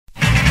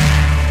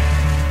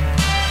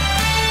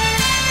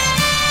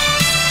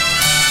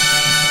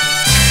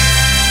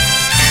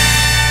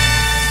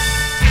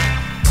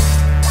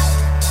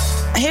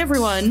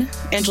everyone,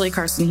 Angelique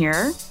Carson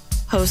here,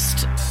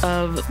 host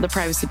of the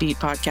Privacy Beat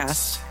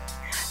podcast.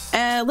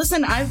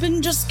 Listen, I've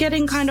been just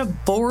getting kind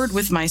of bored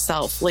with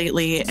myself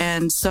lately,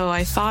 and so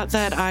I thought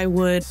that I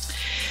would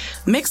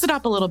mix it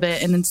up a little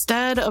bit, and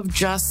instead of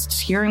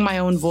just hearing my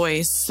own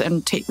voice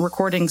and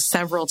recording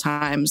several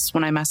times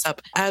when I mess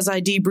up, as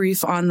I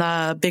debrief on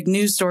the big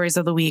news stories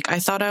of the week, I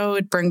thought I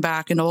would bring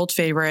back an old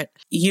favorite.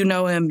 You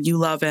know him, you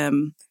love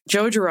him.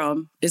 Joe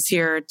Jerome is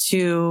here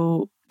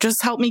to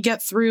just help me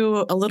get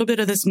through a little bit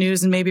of this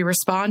news and maybe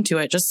respond to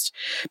it. Just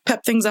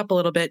pep things up a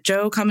little bit.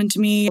 Joe, coming to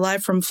me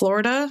live from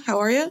Florida. How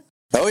are you?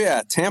 Oh,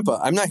 yeah, Tampa.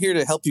 I'm not here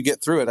to help you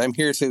get through it. I'm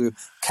here to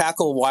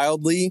cackle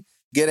wildly,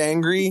 get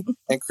angry,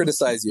 and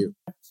criticize you.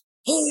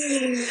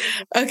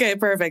 Okay,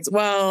 perfect.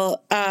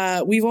 Well,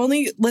 I'm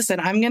going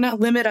to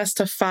limit us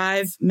to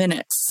 5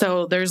 minutes.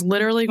 So there's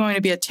literally going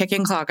to be a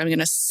ticking clock. I'm going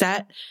to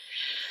set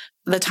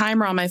the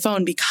timer on my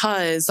phone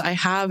because I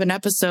have an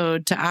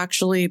episode to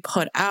actually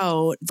put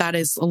out that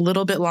is a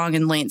little bit long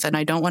in length and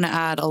I don't want to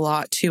add a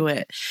lot to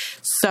it.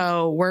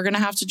 So we're going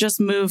to have to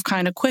just move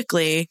kind of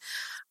quickly.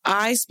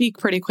 I speak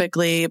pretty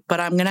quickly,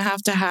 but I'm going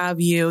to have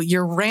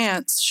your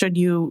rants, should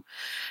you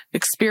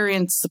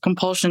experience the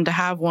compulsion to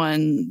have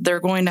one,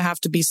 they're going to have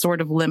to be sort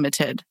of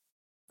limited.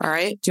 All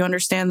right. Do you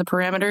understand the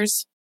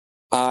parameters?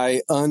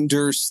 I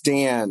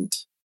understand.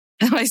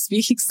 Am I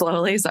speaking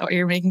slowly? Is that what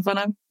you're making fun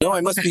of? No, I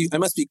must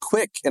be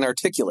quick and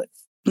articulate.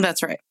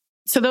 That's right.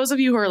 So those of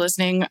you who are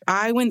listening,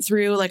 I went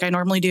through like I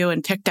normally do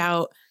and picked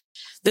out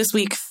this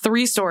week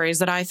 3 stories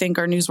that I think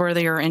are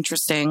newsworthy or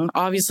interesting.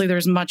 Obviously,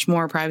 there's much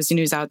more privacy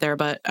news out there,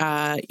 but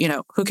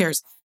who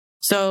cares?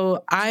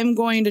 So I'm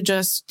going to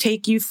just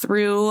take you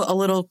through a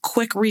little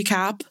quick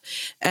recap.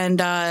 And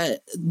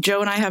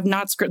Joe and I have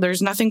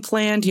there's nothing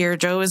planned here.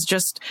 I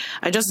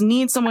just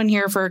need someone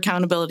here for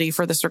accountability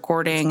for this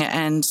recording.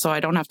 And so I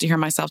don't have to hear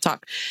myself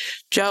talk.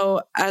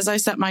 Joe, as I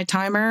set my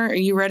timer, are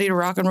you ready to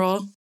rock and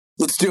roll?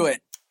 Let's do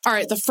it. All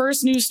right. The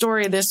first news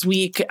story this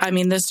week,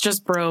 this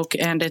just broke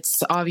and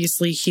it's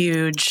obviously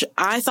huge.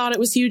 I thought it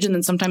was huge. And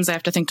then sometimes I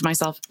have to think to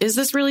myself, is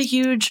this really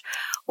huge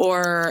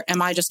or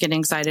am I just getting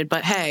excited?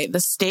 But hey, the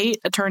state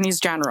attorneys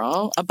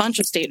general, a bunch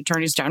of state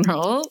attorneys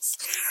generals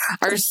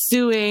are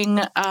suing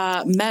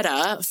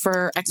Meta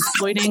for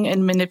exploiting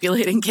and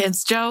manipulating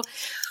kids. Joe,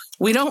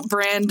 we don't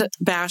brand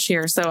bash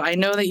here, so I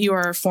know that you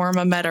are a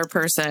former Meta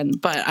person,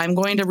 but I'm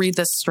going to read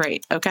this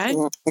straight, okay?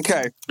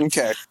 Okay.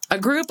 A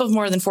group of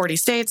more than 40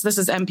 states, this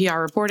is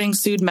NPR reporting,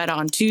 sued Meta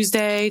on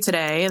Tuesday,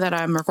 today, that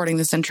I'm recording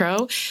this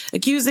intro,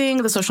 accusing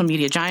the social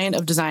media giant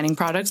of designing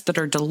products that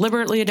are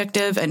deliberately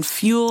addictive and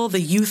fuel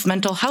the youth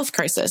mental health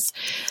crisis.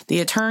 The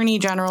attorney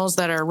generals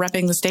that are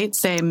repping the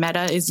states say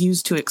Meta is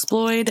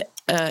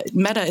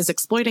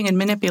exploiting and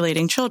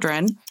manipulating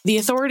children. The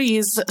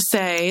authorities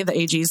say, the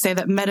AGs say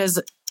that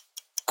Meta's,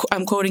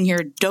 I'm quoting here,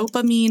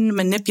 dopamine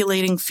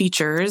manipulating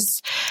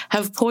features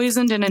have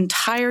poisoned an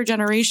entire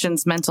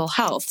generation's mental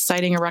health,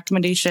 citing a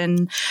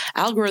recommendation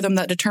algorithm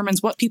that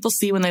determines what people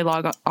see when they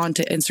log on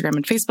to Instagram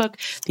and Facebook,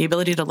 the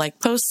ability to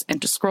like posts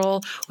and to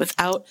scroll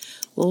without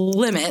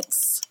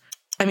limits.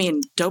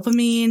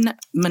 Dopamine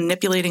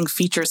manipulating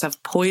features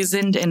have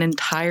poisoned an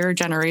entire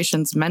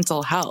generation's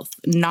mental health.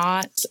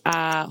 Not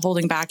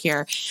holding back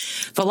here.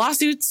 The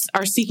lawsuits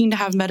are seeking to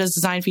have Meta's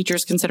design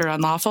features considered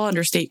unlawful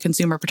under state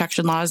consumer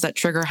protection laws that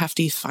trigger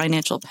hefty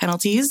financial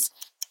penalties.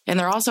 And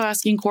they're also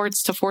asking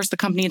courts to force the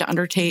company to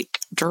undertake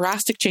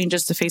drastic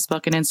changes to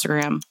Facebook and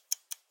Instagram.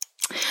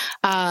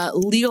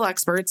 Legal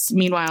experts,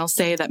 meanwhile,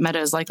 say that Meta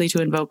is likely to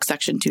invoke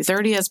Section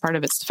 230 as part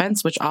of its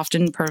defense, which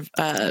often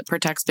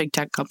protects big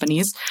tech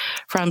companies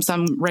from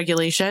some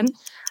regulation.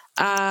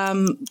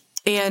 And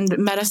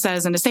Meta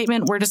says in a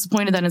statement, we're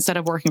disappointed that instead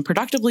of working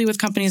productively with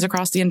companies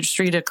across the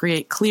industry to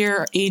create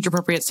clear,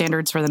 age-appropriate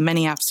standards for the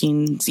many apps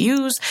teens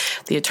use,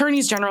 the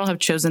attorneys general have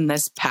chosen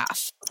this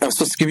path. I'm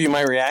supposed to give you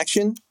my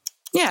reaction?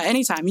 Yeah,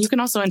 anytime. You can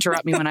also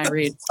interrupt me when I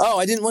read. Oh,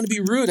 I didn't want to be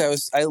rude. I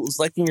was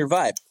liking your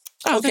vibe.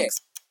 Oh, okay.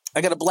 Thanks. I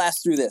got to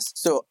blast through this.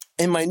 So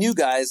in my new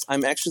guys,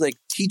 I'm actually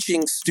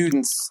teaching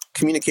students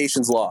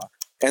communications law.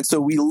 And so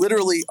we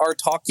literally are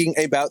talking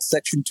about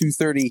Section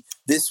 230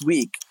 this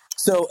week.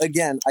 So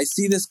again, I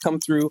see this come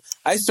through.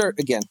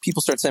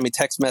 People start sending me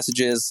text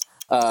messages.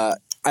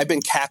 I've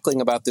been cackling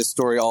about this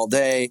story all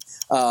day.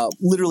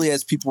 Literally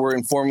as people were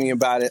informing me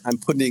about it, I'm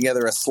putting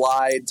together a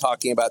slide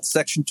talking about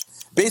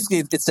basically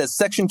it says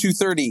Section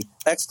 230,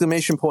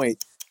 exclamation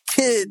point,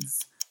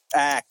 kids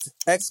Act,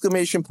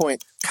 exclamation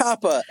point,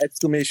 COPPA,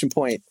 exclamation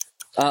point.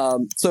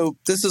 So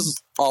this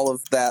is all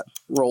of that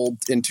rolled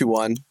into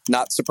one.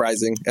 Not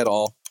surprising at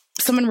all.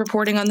 Someone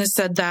reporting on this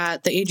said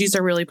that the AGs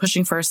are really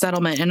pushing for a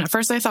settlement. And at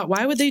first I thought,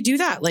 why would they do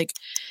that?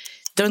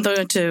 Don't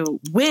go to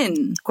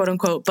win, quote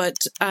unquote, but...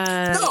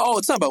 No,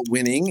 it's not about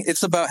winning.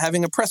 It's about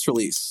having a press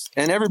release.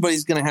 And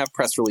everybody's going to have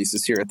press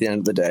releases here at the end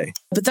of the day.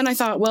 But then I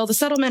thought, well, the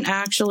settlement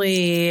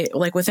actually,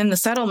 within the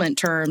settlement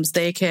terms,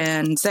 they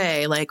can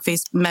say,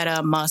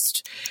 Meta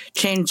must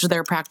change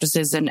their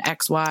practices in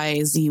X,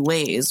 Y, Z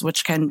ways,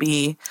 which can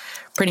be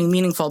pretty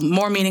meaningful,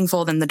 more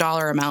meaningful than the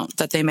dollar amount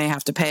that they may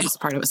have to pay as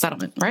part of a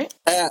settlement, right?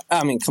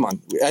 I mean, come on.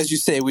 As you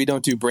say, we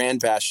don't do brand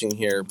bashing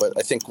here, but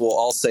I think we'll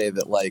all say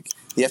that like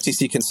the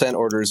FTC consent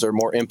orders are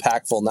more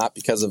impactful, not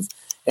because of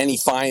any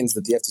fines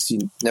that the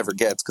FTC never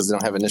gets because they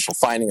don't have initial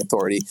fining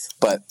authority,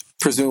 but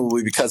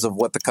presumably because of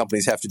what the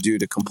companies have to do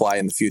to comply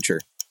in the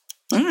future.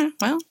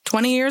 Well,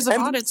 20 years of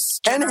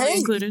audits generally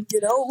included. You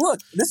know,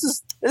 look, this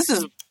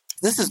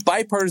is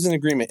bipartisan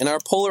agreement. In our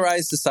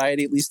polarized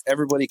society, at least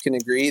everybody can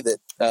agree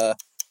that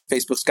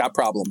Facebook's got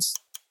problems.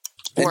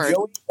 And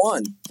Joey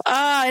won.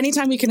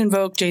 Anytime we can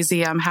invoke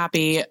Jay-Z, I'm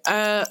happy.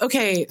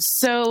 Okay,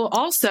 so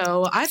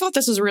also, I thought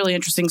this was a really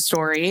interesting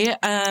story.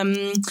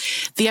 The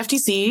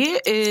FTC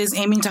is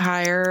aiming to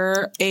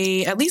hire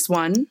at least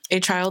one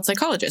child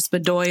psychologist,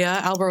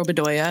 Alvaro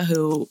Bedoya,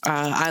 who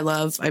I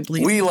love, I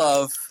believe. We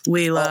love.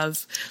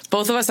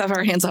 Both of us have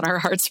our hands on our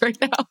hearts right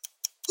now.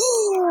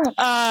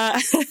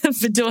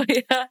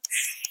 Bedoya.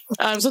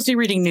 I'm supposed to be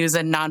reading news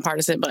and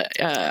nonpartisan, but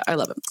I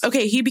love him.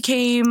 Okay,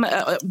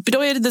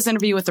 Bedoya did this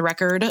interview with The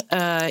Record.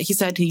 He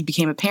said he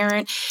became a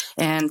parent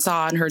and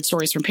saw and heard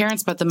stories from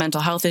parents about the mental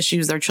health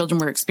issues their children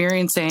were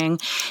experiencing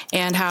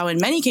and how in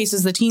many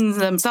cases the teens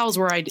themselves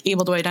were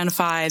able to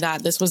identify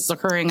that this was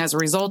occurring as a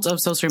result of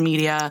social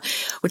media,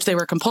 which they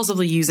were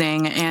compulsively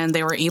using, and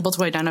they were able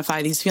to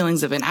identify these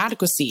feelings of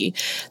inadequacy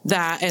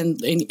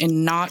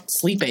and not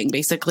sleeping,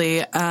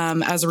 basically,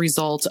 as a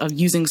result of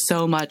using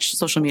so much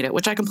social media,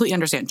 which I completely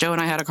understand. Joe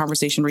and I had a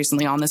conversation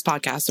recently on this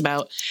podcast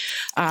about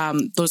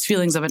those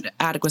feelings of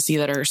inadequacy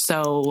that are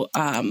so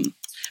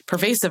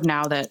pervasive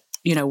now that,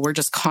 you know, we're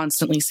just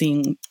constantly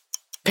seeing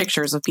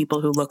pictures of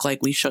people who look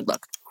like we should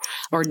look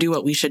or do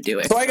what we should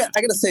do. So I got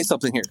to say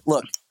something here.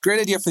 Look,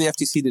 great idea for the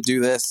FTC to do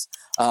this.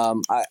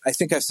 I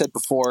think I've said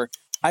before,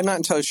 I'm not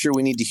entirely sure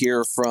we need to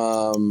hear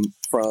from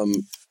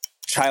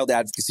child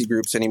advocacy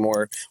groups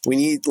anymore.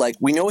 We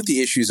know what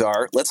the issues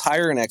are. Let's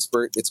hire an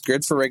expert. It's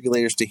good for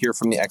regulators to hear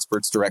from the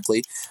experts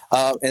directly.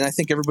 And I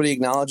think everybody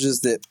acknowledges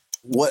that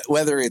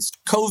whether it's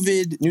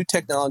COVID, new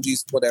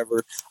technologies,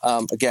 whatever.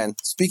 Again,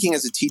 speaking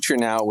as a teacher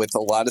now with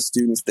a lot of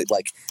students that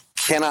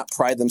cannot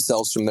pry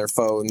themselves from their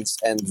phones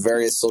and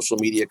various social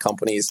media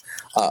companies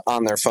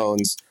on their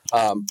phones.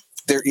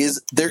 There's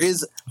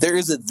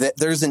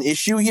an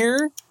issue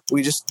here.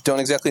 We just don't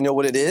exactly know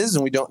what it is,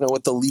 and we don't know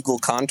what the legal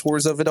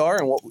contours of it are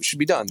and what should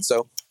be done.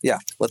 So, yeah,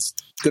 let's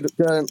go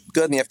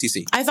in the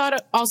FTC. I thought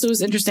it also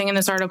was interesting in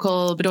this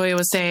article, Bedoya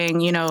was saying,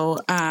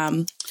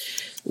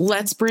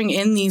 let's bring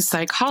in these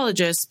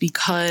psychologists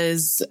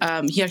because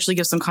he actually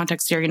gives some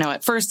context here.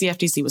 At first the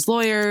FTC was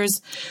lawyers,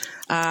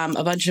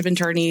 a bunch of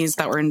attorneys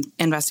that were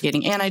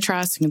investigating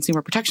antitrust and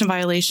consumer protection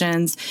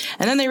violations.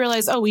 And then they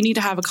realized, we need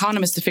to have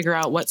economists to figure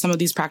out what some of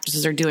these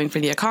practices are doing for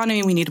the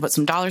economy. We need to put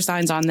some dollar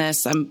signs on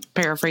this. I'm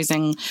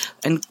paraphrasing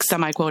and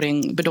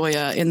semi-quoting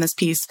Bedoya in this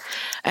piece.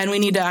 And we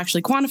need to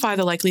actually quantify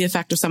the likely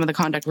effect of some of the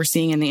conduct we're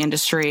seeing in the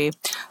industry.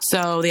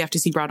 So the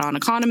FTC brought on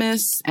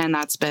economists, and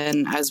that's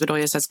been, as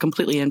Bedoya says,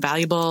 completely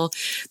invaluable.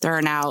 There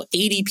are now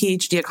 80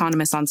 PhD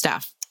economists on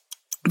staff.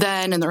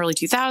 Then in the early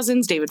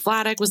 2000s, David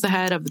Vladeck was the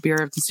head of the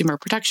Bureau of Consumer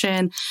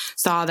Protection,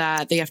 saw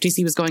that the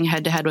FTC was going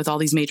head to head with all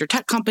these major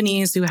tech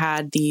companies who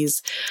had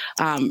these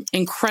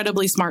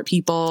incredibly smart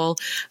people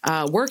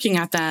working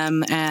at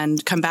them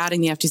and combating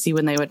the FTC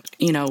when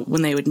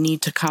they would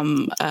need to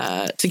come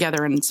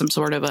together in some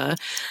sort of a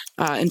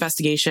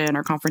investigation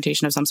or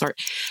confrontation of some sort.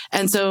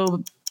 And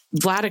so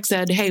Vladeck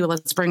said, hey,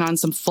 let's bring on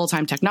some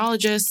full-time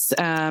technologists.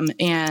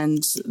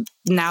 And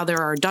now there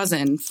are a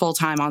dozen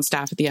full-time on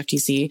staff at the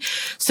FTC.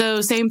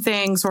 So same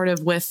thing sort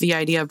of with the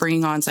idea of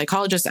bringing on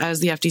psychologists as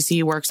the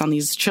FTC works on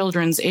these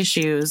children's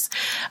issues.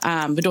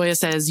 Bedoya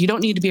says, you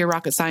don't need to be a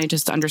rocket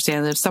scientist to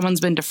understand that if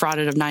someone's been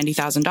defrauded of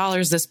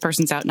 $90,000, this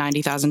person's out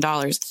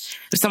 $90,000.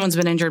 If someone's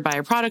been injured by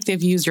a product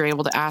they've used, you're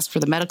able to ask for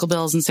the medical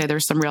bills and say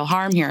there's some real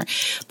harm here.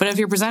 But if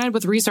you're presented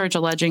with research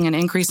alleging an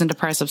increase in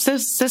depressive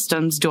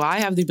systems, do I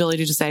have the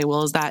ability to say,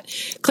 well, is that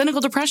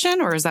clinical depression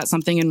or is that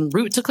something en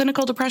route to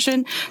clinical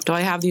depression? Do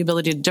I have the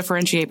ability to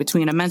differentiate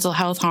between a mental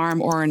health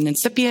harm or an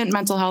incipient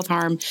mental health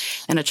harm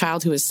and a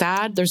child who is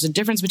sad? There's a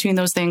difference between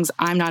those things.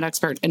 I'm not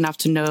expert enough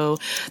to know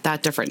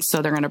that difference.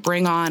 So they're going to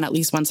bring on at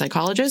least one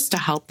psychologist to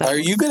help them. Are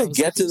you going to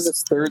get to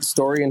this third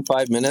story in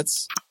 5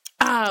 minutes?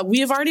 We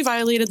have already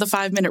violated the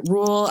 5-minute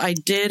rule. I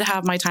did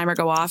have my timer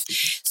go off.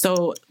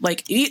 So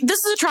this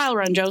is a trial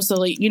run, Joe.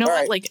 So you know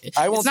right. what?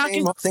 I won't say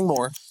anything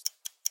more.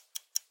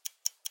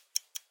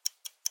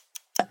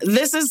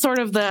 This is sort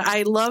of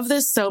I love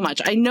this so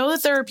much. I know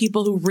that there are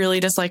people who really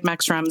dislike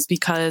Max Schrems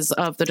because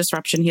of the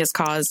disruption he has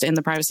caused in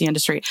the privacy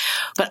industry,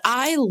 but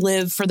I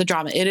live for the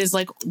drama. It is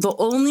the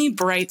only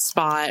bright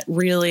spot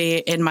really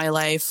in my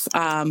life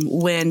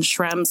when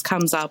Schrems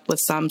comes up with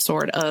some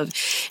sort of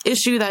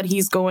issue that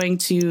he's going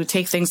to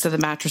take things to the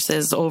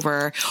mattresses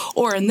over,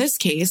 or in this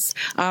case,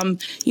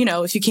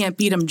 if you can't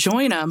beat him,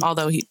 join him.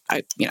 Although he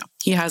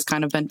has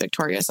kind of been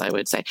victorious, I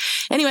would say.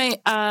 Anyway,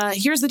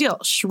 here's the deal.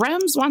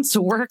 Schrems wants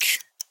to work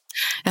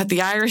at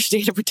the Irish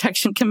Data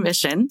Protection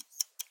Commission.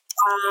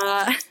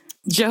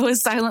 Joe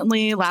is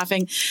silently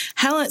laughing.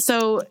 Helen,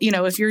 so,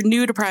 if you're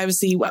new to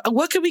privacy,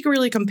 what could we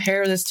really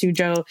compare this to,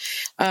 Joe?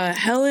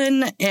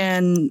 Helen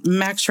and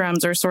Max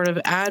Schrems are sort of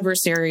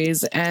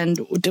adversaries, and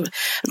I'm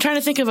trying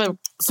to think of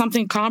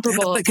something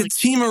comparable. Like a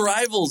team of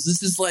rivals.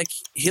 This is like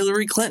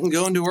Hillary Clinton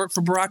going to work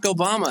for Barack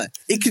Obama.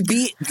 It could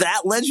be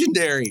that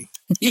legendary.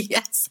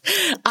 Yes,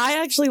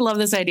 I actually love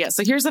this idea.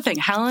 So here's the thing.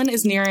 Helen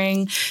is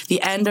nearing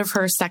the end of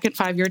her second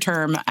 5-year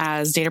term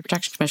as Data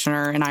Protection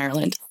Commissioner in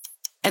Ireland.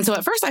 And so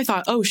at first I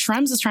thought,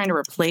 Schrems is trying to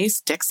replace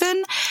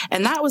Dixon.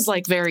 And that was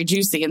like very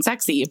juicy and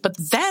sexy. But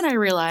then I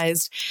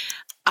realized,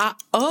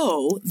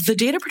 the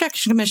Data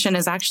Protection Commission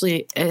it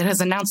has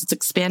announced it's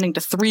expanding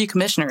to 3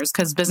 commissioners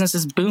because business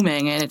is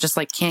booming and it just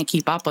can't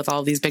keep up with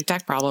all these big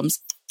tech problems.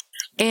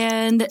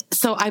 And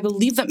so I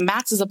believe that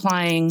Max is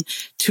applying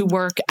to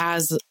work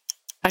as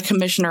a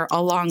commissioner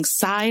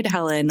alongside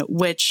Helen,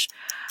 which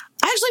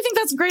I actually think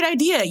that's a great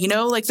idea.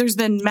 There's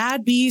been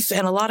mad beef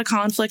and a lot of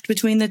conflict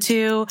between the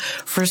two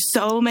for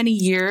so many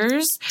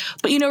years.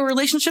 But,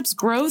 relationships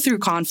grow through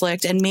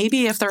conflict. And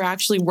maybe if they're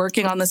actually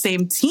working on the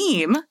same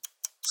team,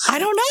 I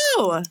don't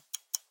know.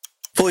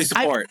 Fully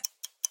support.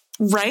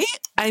 Right?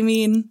 I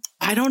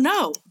don't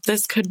know.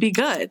 This could be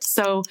good.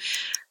 So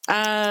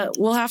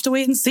we'll have to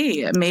wait and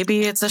see.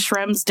 Maybe it's a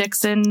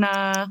Schrems-Dixon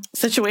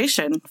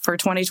situation for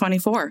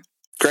 2024.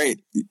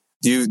 Great.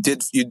 You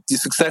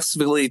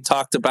successfully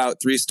talked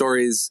about 3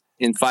 stories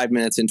in 5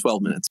 minutes, in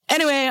 12 minutes.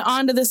 Anyway,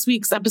 on to this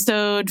week's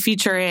episode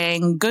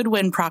featuring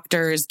Goodwin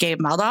Procter's Gabe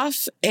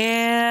Maldoff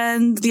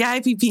and the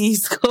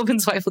IAPP's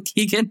Cobun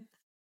Zweifel-Keegan.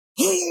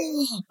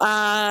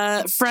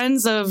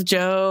 Friends of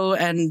Joe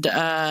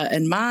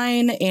and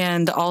mine.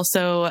 And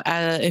also,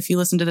 if you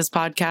listen to this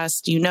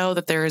podcast, you know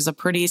that there is a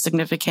pretty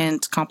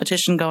significant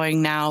competition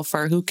going now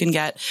for who can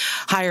get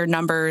higher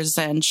numbers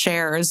and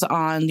shares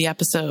on the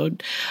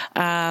episode.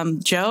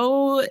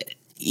 Joe,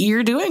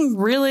 you're doing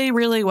really,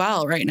 really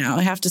well right now.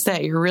 I have to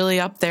say, you're really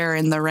up there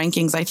in the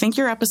rankings. I think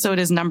your episode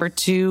is number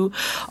 2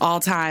 all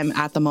time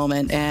at the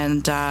moment.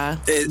 And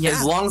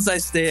as long as I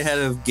stay ahead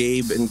of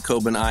Gabe and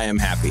Cobun, I am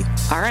happy.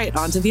 All right,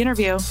 on to the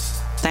interview.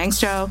 Thanks,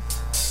 Joe.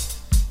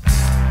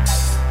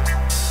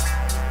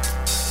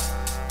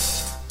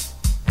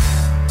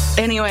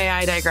 Anyway,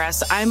 I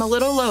digress. I'm a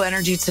little low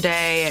energy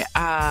today.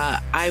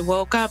 I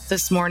woke up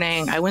this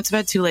morning. I went to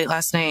bed too late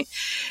last night,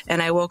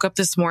 and I woke up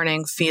this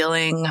morning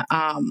feeling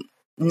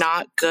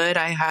not good.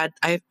 I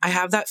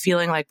have that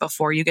feeling like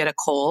before you get a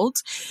cold.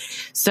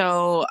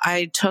 So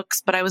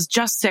but I was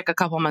just sick a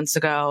couple months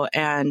ago,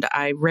 and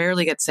I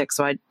rarely get sick.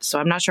 So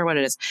I'm not sure what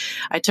it is.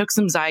 I took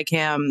some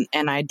Zicam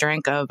and I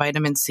drank a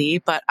vitamin C,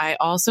 but I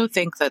also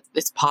think that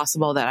it's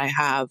possible that I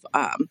have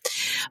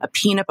a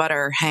peanut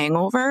butter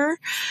hangover.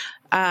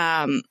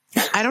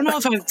 I don't know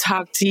if I've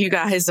talked to you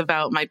guys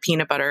about my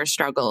peanut butter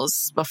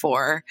struggles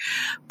before,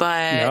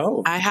 but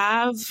no. I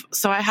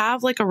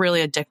have like a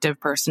really addictive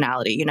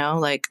personality,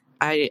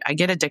 I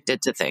get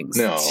addicted to things.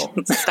 No.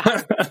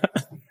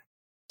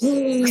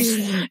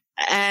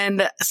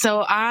 And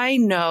so I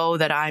know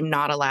that I'm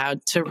not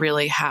allowed to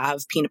really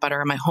have peanut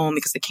butter in my home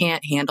because I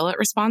can't handle it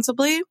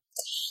responsibly.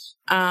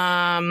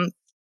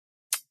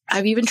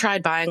 I've even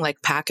tried buying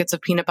like packets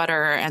of peanut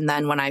butter. And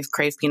then when I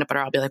crave peanut butter,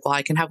 I'll be like, well,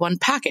 I can have 1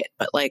 packet,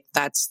 but like,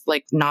 that's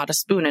like not a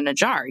spoon in a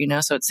jar,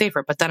 so it's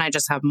safer. But then I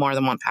just have more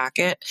than 1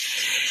 packet.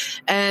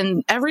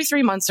 And every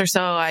 3 months or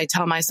so, I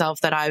tell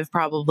myself that I've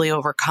probably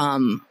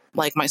overcome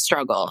like my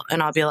struggle.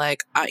 And I'll be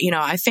like,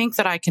 I think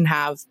that I can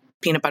have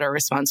peanut butter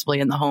responsibly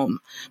in the home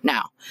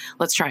now.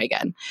 Let's try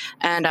again.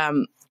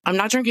 And, I'm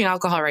not drinking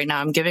alcohol right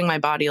now. I'm giving my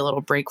body a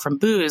little break from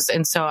booze.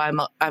 And so I'm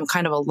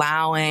kind of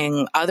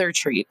allowing other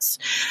treats.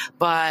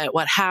 But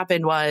what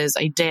happened was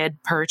I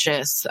did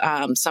purchase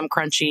some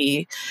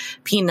crunchy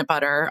peanut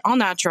butter, all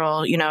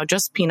natural,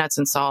 just peanuts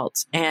and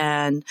salt.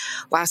 And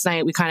last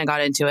night we kind of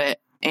got into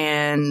it,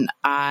 and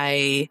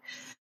I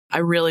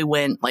really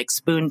went like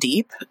spoon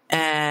deep,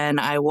 and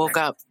I woke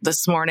up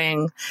this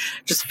morning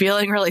just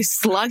feeling really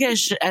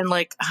sluggish and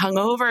like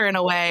hungover in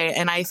a way.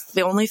 And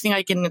the only thing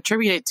I can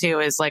attribute it to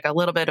is like a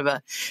little bit of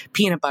a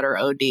peanut butter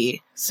OD.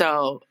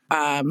 So,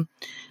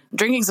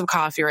 drinking some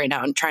coffee right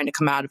now and trying to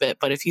come out of it.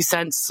 But if you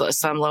sense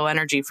some low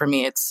energy for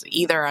me, it's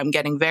either I'm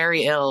getting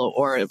very ill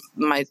or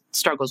my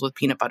struggles with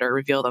peanut butter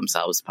reveal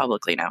themselves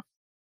publicly now.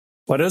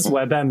 What does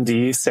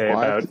WebMD say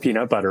about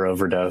peanut butter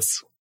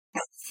overdose?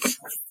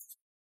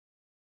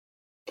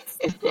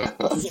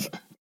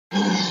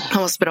 I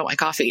almost spit out my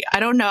coffee. I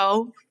don't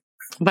know,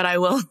 but I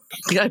will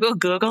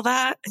Google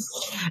that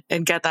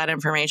and get that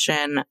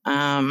information.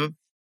 We're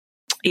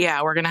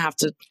going to have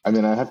to. I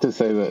have to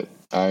say that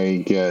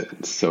I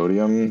get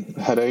sodium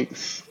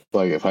headaches.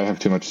 Like if I have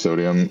too much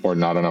sodium or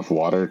not enough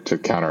water to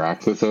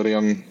counteract the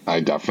sodium,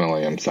 I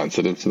definitely am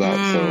sensitive to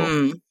that.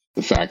 So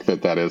the fact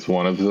that is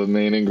one of the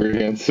main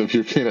ingredients of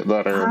your peanut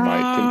butter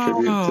might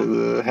contribute to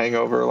the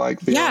hangover-like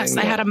feeling. Yes,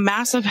 I had a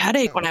massive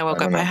headache when I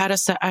woke up. I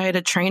had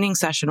a training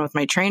session with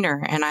my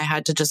trainer, and I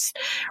had to just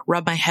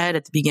rub my head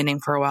at the beginning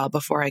for a while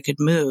before I could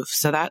move.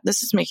 So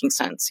this is making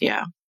sense.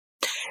 Yeah.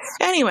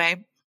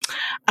 Anyway,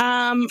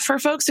 For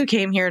folks who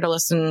came here to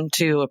listen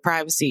to a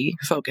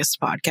privacy-focused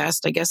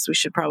podcast, I guess we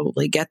should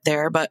probably get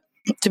there. But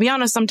to be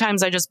honest,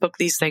 sometimes I just book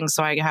these things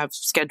so I have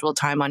scheduled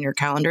time on your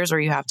calendars, or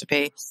you have to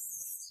pay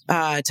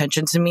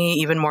attention to me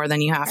even more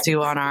than you have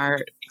to on our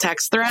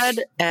text thread,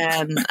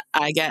 and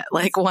I get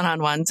like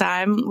one-on-one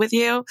time with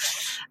you.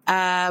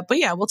 But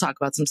yeah, we'll talk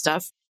about some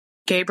stuff.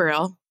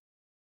 Gabriel,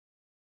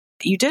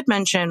 you did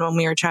mention when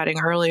we were chatting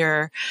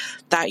earlier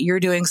that you're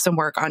doing some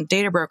work on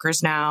data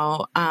brokers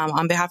now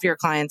on behalf of your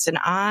clients, and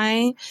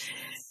I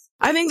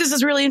think this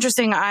is really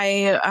interesting.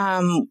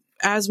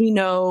 As we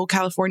know,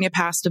 California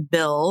passed a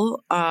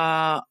bill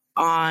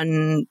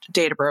on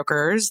data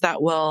brokers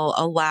that will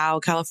allow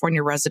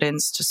California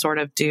residents to sort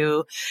of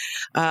do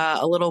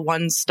a little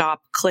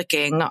one-stop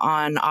clicking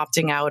on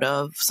opting out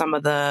of some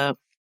of the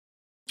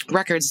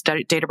records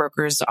that data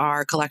brokers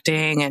are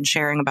collecting and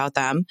sharing about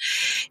them,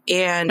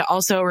 and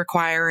also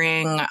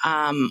requiring,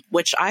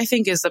 which I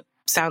think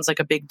sounds like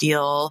a big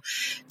deal,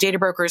 data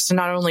brokers to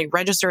not only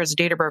register as a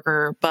data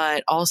broker,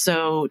 but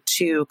also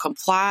to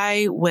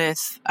comply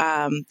with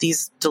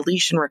these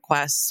deletion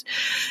requests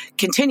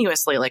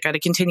continuously, like at a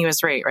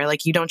continuous rate, right?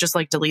 Like you don't just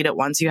like delete it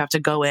once, you have to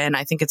go in.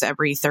 I think it's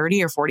every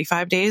 30 or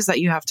 45 days that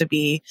you have to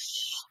be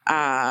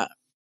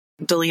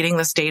deleting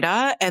this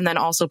data, and then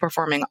also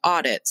performing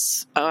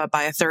audits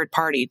by a third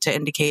party to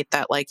indicate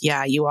that, like,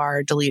 yeah, you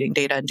are deleting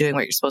data and doing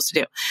what you're supposed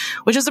to do,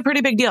 which is a pretty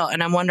big deal.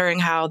 And I'm wondering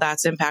how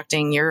that's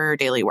impacting your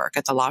daily work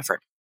at the law firm.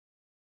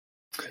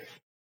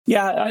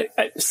 Yeah,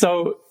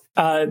 so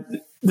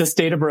this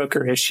data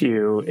broker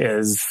issue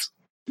is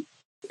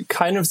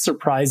kind of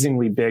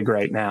surprisingly big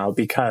right now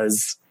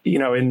because, you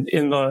know, in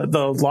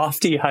the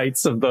lofty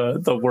heights of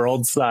the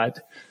worlds that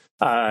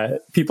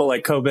people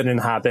like Cobun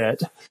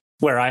inhabit,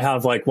 where I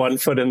have like one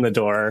foot in the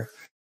door,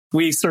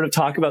 we sort of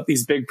talk about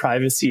these big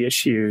privacy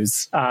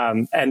issues.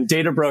 And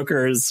data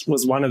brokers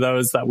was one of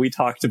those that we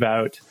talked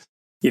about,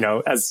 you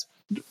know, as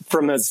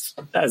from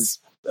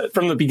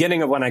the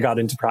beginning of when I got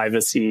into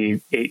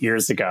privacy 8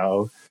 years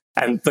ago.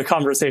 And the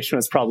conversation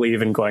was probably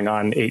even going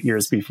on 8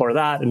 years before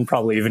that, and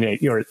probably even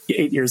 8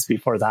 years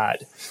before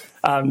that.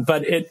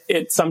 But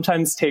it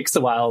sometimes takes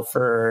a while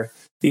for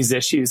these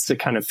issues to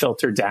kind of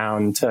filter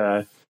down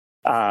to,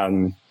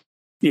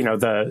 you know,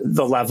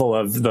 the level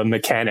of the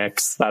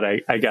mechanics that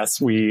I guess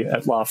we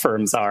at law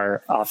firms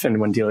are often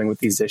when dealing with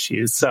these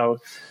issues. So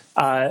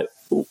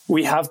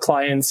we have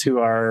clients who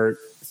are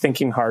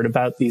thinking hard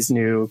about these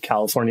new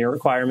California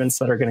requirements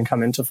that are going to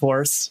come into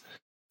force.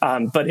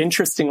 But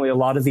interestingly, a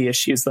lot of the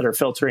issues that are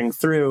filtering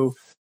through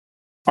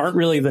aren't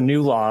really the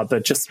new law,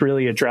 but just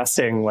really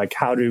addressing like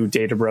how do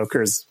data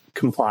brokers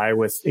comply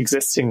with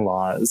existing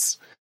laws.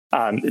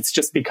 It's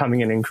just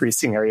becoming an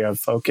increasing area of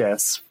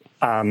focus.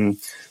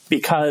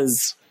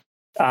 Because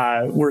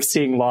we're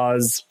seeing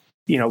laws,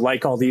 you know,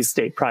 like all these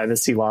state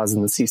privacy laws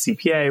in the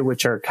CCPA,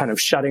 which are kind of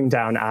shutting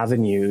down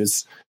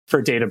avenues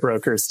for data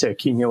brokers to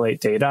accumulate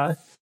data.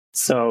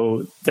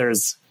 So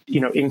there's,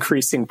 you know,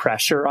 increasing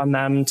pressure on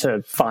them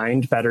to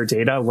find better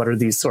data. What are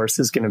these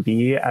sources going to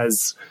be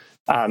as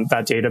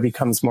that data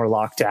becomes more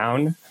locked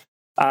down?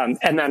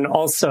 And then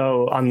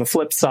also on the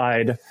flip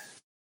side,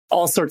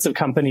 all sorts of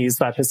companies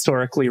that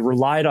historically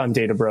relied on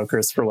data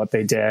brokers for what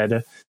they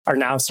did are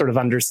now sort of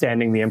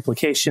understanding the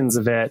implications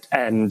of it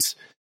and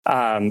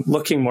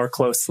looking more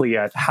closely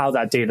at how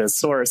that data is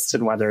sourced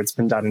and whether it's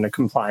been done in a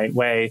compliant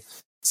way.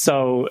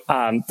 So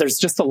there's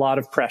just a lot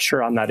of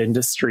pressure on that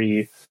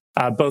industry,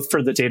 both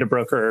for the data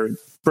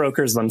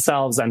brokers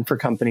themselves and for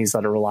companies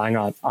that are relying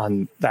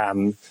on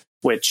them,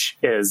 which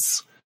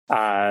is,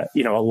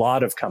 you know, a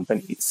lot of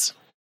companies.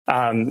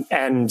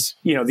 And,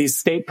 you know, these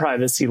state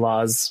privacy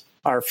laws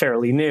are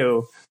fairly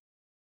new.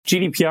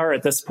 GDPR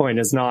at this point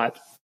is not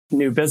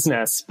new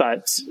business,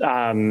 but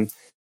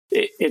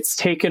it's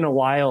taken a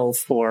while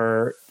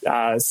for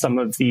some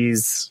of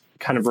these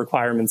kind of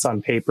requirements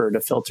on paper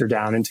to filter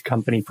down into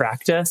company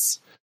practice.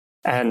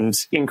 And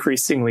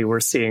increasingly, we're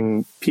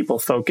seeing people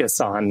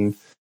focus on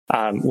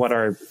what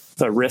are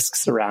the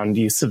risks around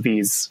use of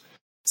these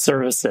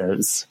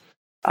services.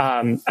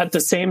 At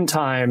the same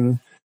time,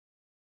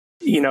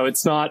 you know,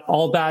 it's not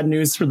all bad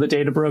news for the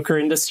data broker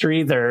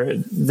industry. There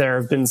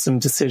have been some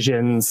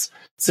decisions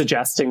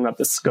suggesting that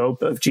the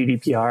scope of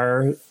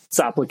GDPR's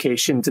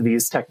application to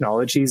these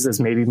technologies is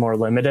maybe more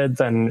limited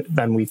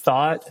than we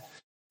thought.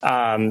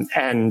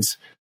 And,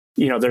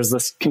 you know, there's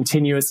this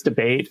continuous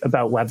debate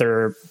about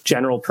whether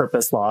general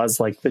purpose laws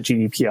like the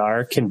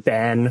GDPR can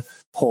ban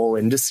whole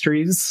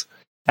industries.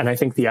 And I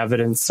think the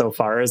evidence so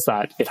far is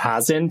that it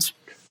hasn't,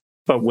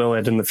 but will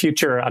it in the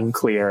future?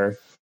 Unclear.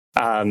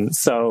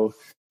 So,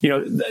 you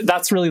know,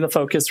 that's really the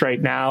focus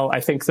right now.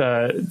 I think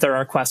there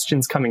are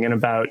questions coming in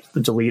about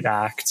the Delete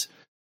Act,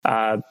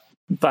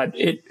 but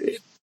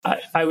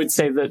I would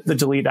say that the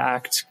Delete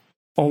Act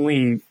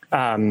only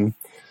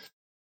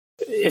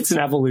it's an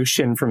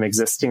evolution from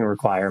existing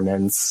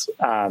requirements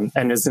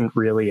and isn't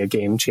really a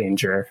game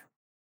changer.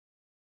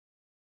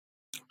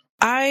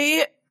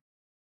 I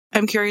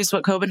am curious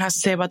what Cobun has to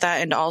say about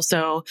that, and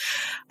also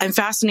I'm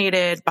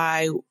fascinated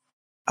by,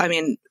 I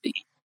mean,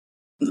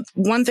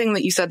 one thing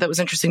that you said that was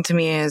interesting to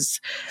me is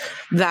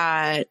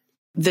that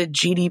the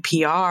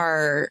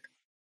GDPR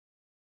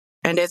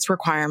and its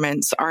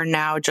requirements are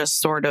now just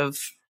sort of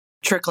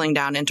trickling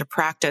down into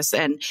practice.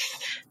 And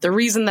the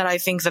reason that I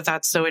think that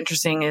that's so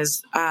interesting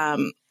is,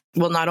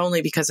 not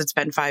only because it's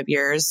been 5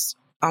 years,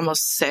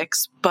 almost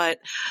 6, but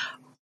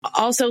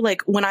also,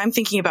 like, when I'm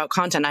thinking about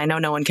content, I know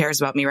no one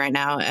cares about me right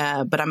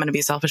now, but I'm going to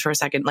be selfish for a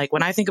second. Like,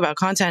 when I think about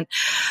content,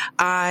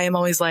 I'm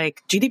always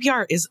like,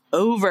 GDPR is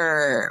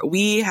over.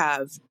 We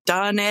have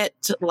done it.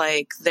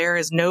 Like, there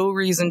is no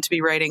reason to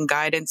be writing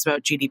guidance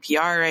about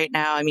GDPR right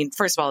now. I mean,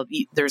 first of all,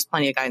 there's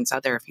plenty of guidance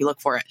out there if you look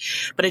for it,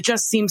 but it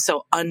just seems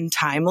so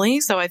untimely.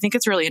 So I think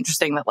it's really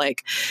interesting that,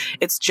 like,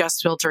 it's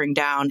just filtering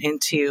down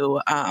into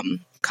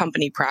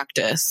company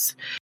practice.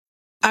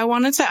 I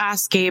wanted to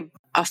ask Gabe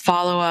a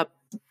follow-up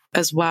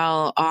as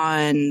well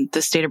on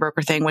this data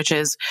broker thing, which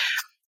is,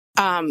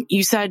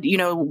 you said,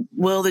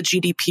 will the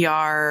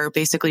GDPR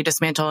basically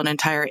dismantle an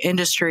entire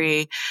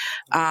industry,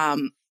 or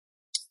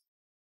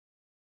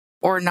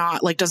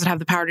not? Like, does it have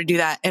the power to do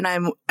that? And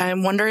I'm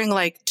wondering,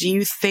 like, do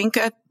you think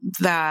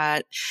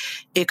that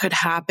it could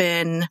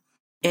happen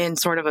in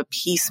sort of a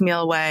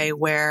piecemeal way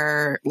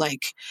where,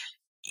 like,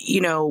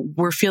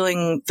 we're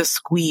feeling the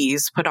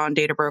squeeze put on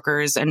data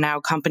brokers, and now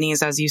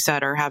companies, as you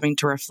said, are having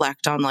to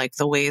reflect on, like,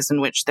 the ways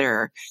in which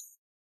they're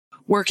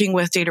working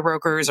with data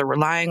brokers or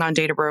relying on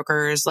data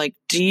brokers. Like,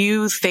 do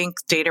you think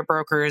data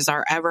brokers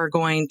are ever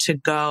going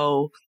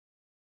to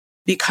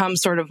become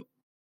sort of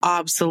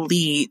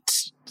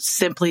obsolete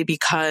simply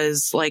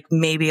because, like,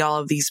 maybe all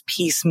of these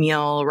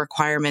piecemeal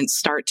requirements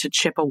start to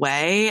chip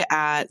away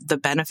at the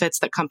benefits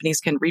that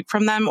companies can reap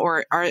from them?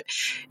 Or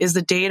is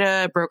the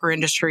data broker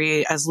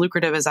industry as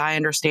lucrative as I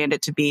understand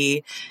it to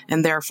be,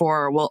 and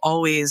therefore will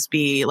always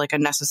be, like, a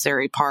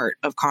necessary part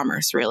of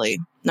commerce, really,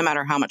 no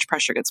matter how much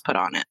pressure gets put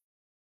on it?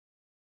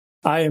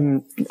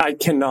 I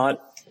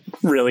cannot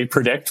really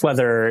predict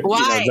whether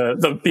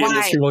the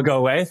industry will go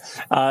away.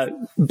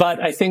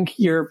 But I think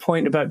your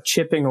point about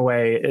chipping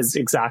away is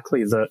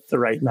exactly the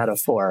right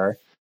metaphor.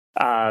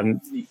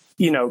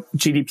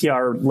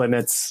 GDPR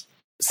limits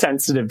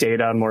sensitive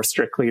data more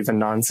strictly than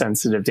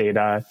non-sensitive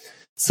data.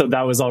 So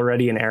that was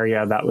already an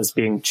area that was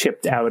being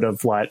chipped out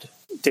of what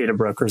data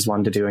brokers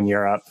wanted to do in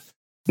Europe.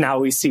 Now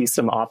we see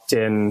some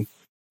opt-in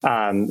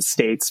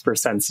states for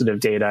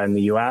sensitive data in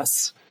the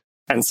US.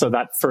 And so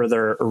that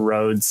further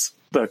erodes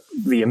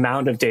the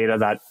amount of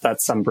data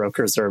that some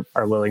brokers are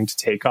willing to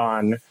take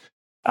on.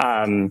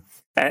 And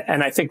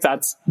I think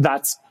that's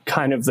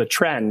kind of the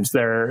trend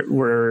there.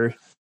 We're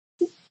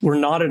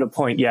not at a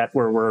point yet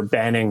where we're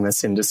banning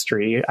this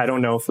industry. I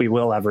don't know if we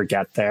will ever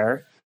get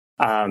there.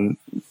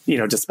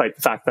 Despite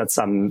the fact that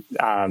some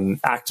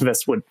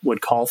activists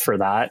would call for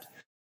that.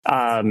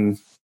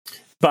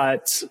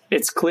 But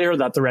it's clear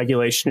that the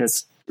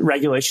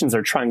regulations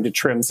are trying to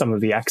trim some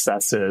of the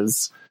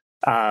excesses,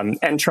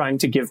 and trying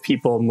to give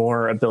people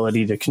more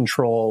ability to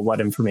control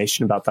what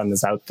information about them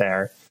is out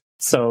there.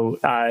 So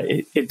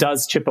it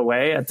does chip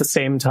away. At the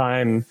same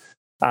time,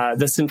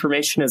 this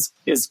information is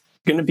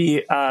going to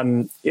be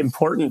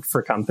important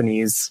for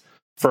companies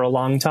for a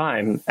long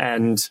time.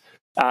 And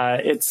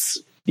it's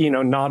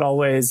not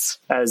always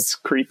as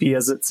creepy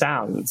as it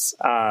sounds.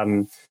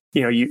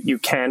 You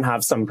can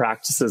have some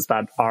practices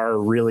that are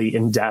really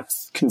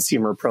in-depth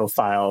consumer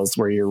profiles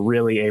where you're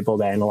really able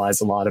to analyze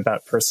a lot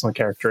about personal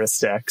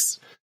characteristics.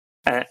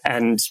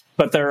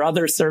 But there are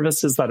other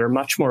services that are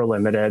much more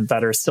limited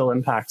that are still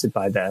impacted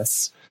by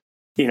this.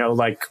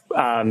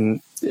 A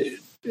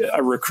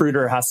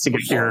recruiter has to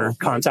get your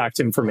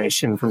contact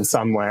information from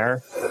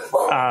somewhere.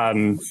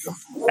 And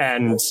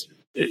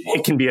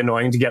it can be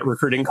annoying to get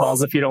recruiting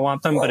calls if you don't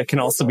want them, but it can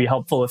also be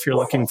helpful if you're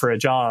looking for a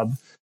job.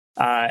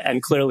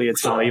 And clearly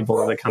it's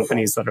valuable to the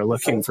companies that are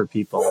looking for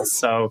people.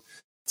 So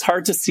it's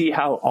hard to see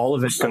how all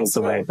of it goes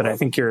away, but I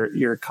think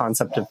your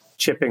concept of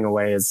chipping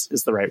away is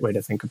the right way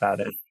to think about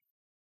it.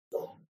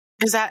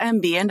 Is that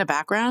MB in the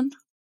background?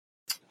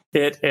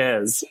 It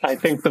is. I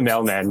think the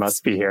mailman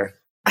must be here.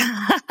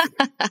 I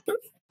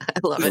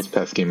love it. Those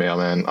pesky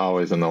mailman,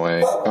 always in the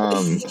way.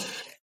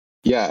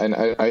 And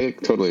I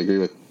totally agree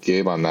with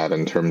Gabe on that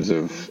in terms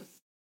of,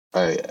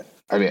 I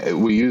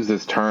mean, we use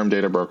this term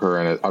data broker,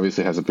 and it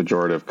obviously has a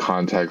pejorative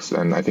context,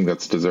 and I think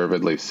that's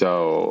deservedly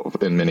so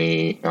in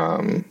many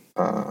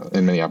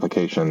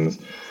applications.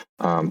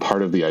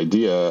 Part of the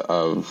idea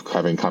of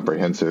having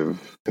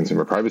comprehensive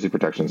consumer privacy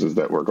protections is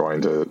that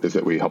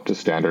we help to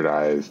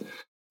standardize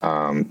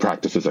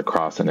practices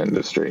across an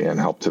industry and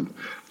help to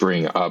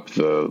bring up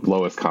the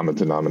lowest common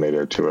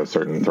denominator to a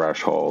certain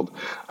threshold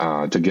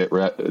to get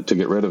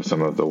rid of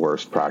some of the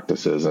worst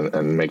practices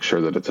and make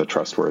sure that it's a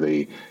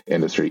trustworthy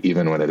industry,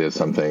 even when it is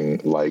something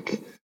like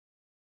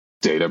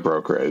data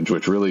brokerage,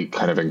 which really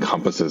kind of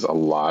encompasses a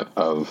lot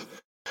of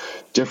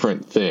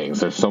different things.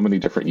 There's so many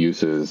different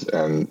uses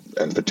and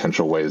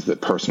potential ways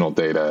that personal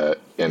data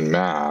en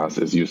masse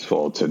is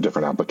useful to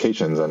different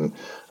applications. And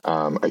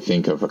I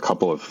think of a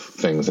couple of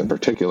things in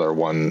particular,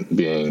 one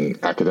being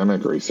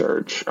academic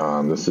research.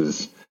 This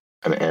is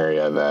an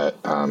area that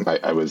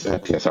I was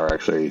at PSR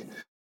actually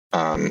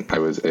I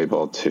was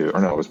able to,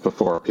 or no, it was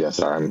before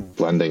PSR. I'm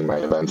blending my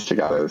events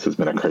together. This has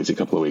been a crazy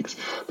couple of weeks,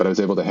 but I was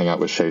able to hang out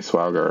with Shay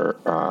Swagger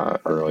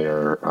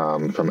earlier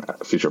from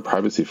Future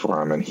Privacy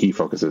Forum, and he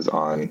focuses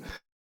on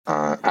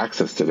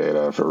access to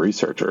data for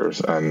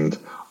researchers, and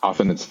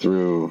often it's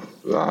through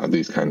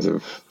these kinds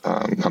of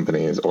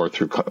companies or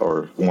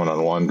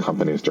one-on-one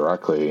companies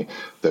directly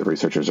that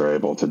researchers are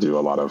able to do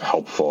a lot of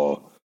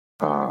helpful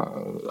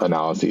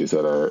analyses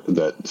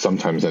that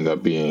sometimes end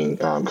up being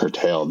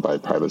curtailed by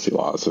privacy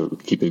laws. So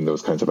keeping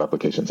those kinds of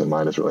applications in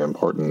mind is really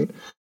important.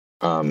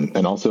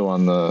 And also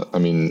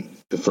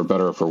for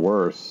better or for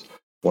worse,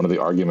 one of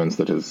the arguments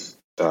that has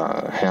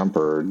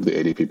hampered the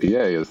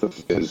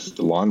ADPPA is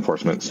law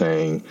enforcement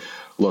saying,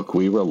 look,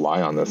 we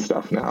rely on this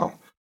stuff now.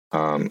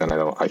 And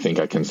I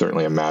think I can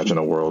certainly imagine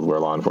a world where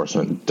law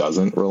enforcement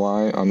doesn't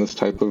rely on these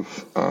types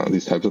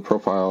of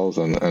profiles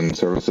and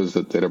services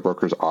that data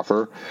brokers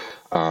offer.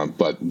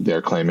 But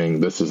they're claiming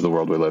this is the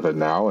world we live in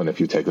now, and if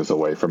you take this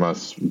away from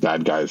us,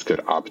 bad guys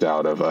could opt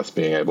out of us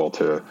being able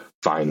to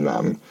find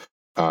them.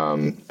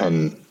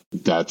 And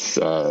that's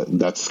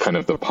kind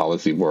of the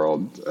policy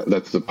world.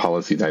 That's the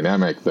policy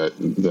dynamic that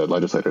the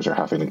legislators are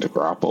having to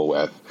grapple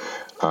with.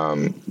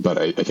 But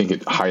I think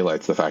it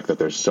highlights the fact that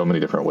there's so many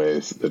different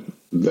ways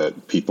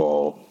that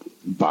people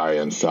buy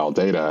and sell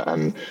data.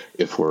 And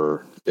if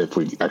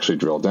we actually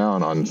drill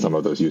down on some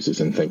of those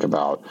uses and think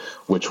about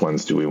which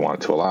ones do we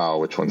want to allow,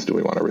 which ones do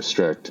we want to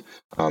restrict,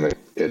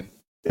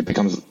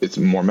 it's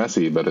more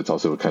messy, but it's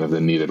also kind of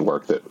the needed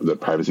work that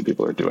privacy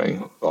people are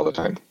doing all the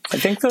time. I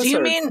think those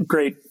are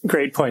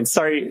great points.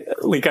 Sorry,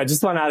 Leek, I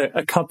just want to add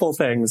a couple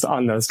things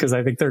on those because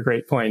I think they're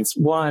great points.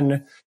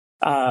 One,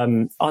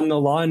 on the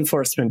law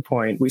enforcement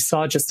point, we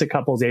saw just a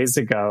couple days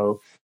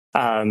ago,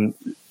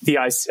 the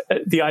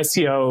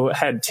ICO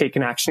had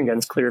taken action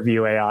against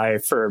Clearview AI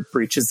for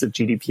breaches of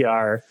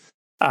GDPR.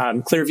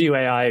 Clearview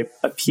AI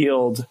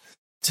appealed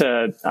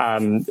to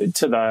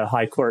the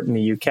High Court in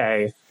the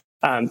UK.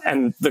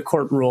 And the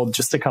court ruled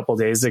just a couple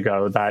days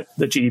ago that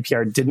the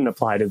GDPR didn't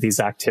apply to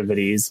these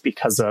activities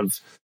because of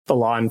the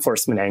law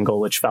enforcement angle,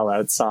 which fell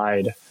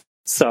outside.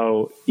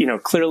 So,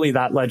 clearly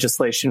that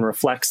legislation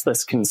reflects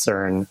this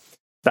concern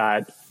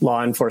that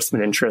law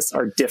enforcement interests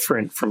are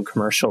different from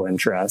commercial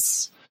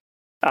interests.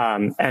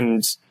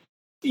 And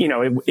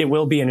it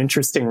will be an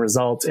interesting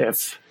result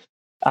if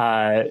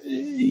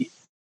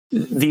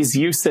these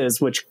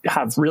uses, which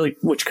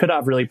could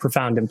have really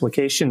profound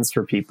implications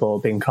for people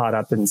being caught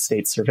up in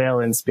state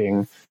surveillance,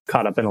 being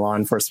caught up in a law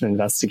enforcement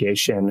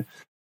investigation,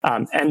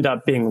 end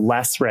up being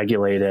less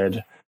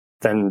regulated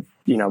than,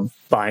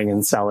 buying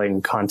and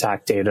selling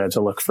contact data to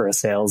look for a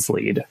sales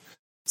lead.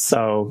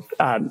 So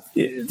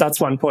that's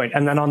one point.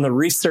 And then on the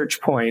research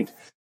point,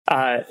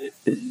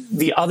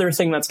 the other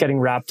thing that's getting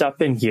wrapped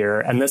up in here,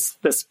 and this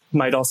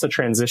might also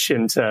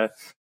transition to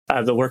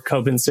the work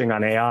Cobun's doing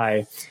on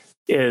AI,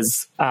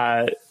 is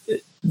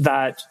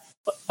that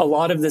a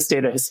lot of this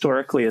data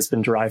historically has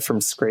been derived from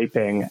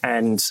scraping,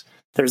 and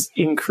there's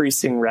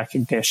increasing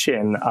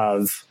recognition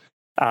of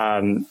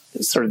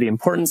sort of the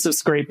importance of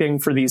scraping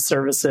for these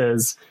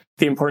services,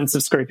 the importance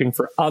of scraping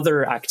for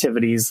other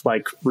activities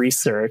like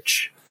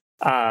research,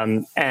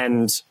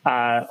 and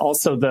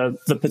also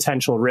the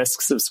potential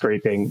risks of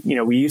scraping.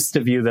 We used to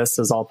view this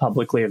as all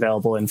publicly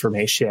available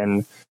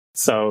information,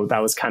 so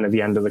that was kind of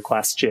the end of the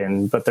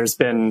question. But there's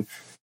been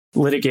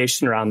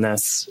litigation around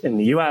this in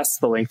the US.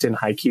 The LinkedIn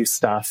HiQ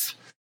stuff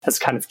has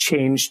kind of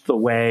changed the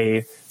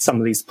way some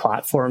of these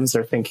platforms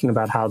are thinking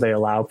about how they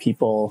allow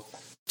people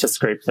to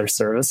scrape their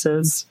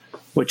services,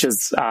 which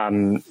is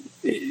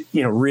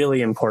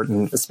really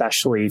important,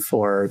 especially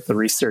for the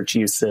research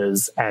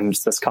uses and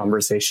this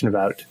conversation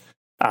about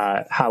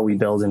how we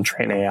build and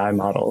train AI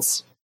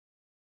models.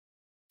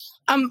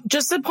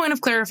 Just a point of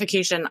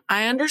clarification.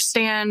 I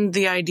understand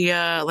the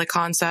idea,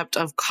 concept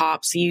of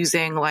cops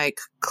using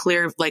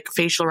clear,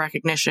 facial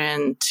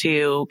recognition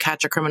to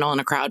catch a criminal in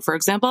a crowd, for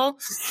example.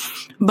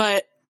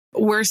 But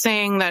we're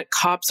saying that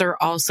cops are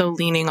also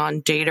leaning on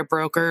data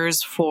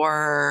brokers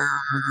for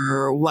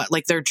what?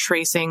 They're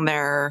tracing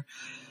their,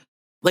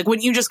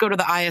 wouldn't you just go to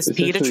the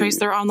ISP to trace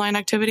their online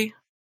activity?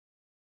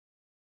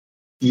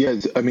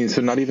 Yes, it's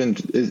not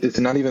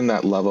even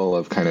that level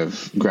of kind of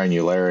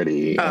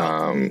granularity.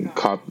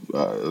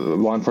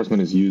 Law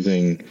enforcement is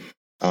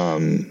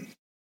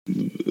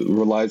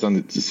relies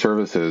on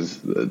services,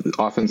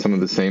 often some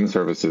of the same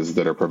services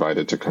that are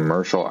provided to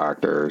commercial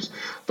actors,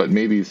 but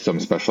maybe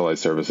some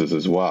specialized services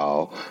as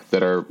well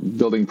that are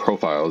building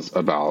profiles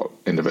about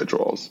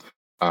individuals.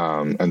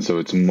 And so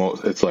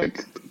it's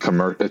like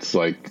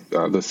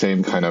the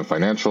same kind of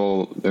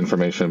financial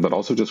information, but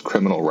also just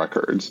criminal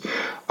records.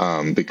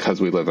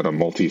 Because we live in a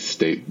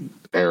multi-state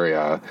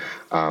area,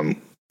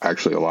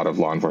 actually a lot of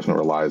law enforcement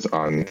relies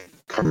on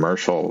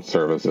commercial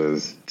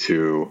services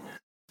to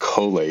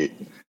collate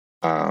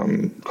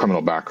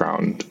criminal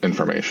background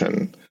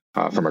information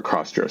from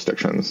across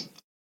jurisdictions.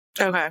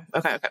 Okay.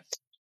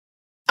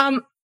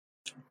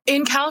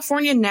 In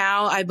California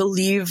now, I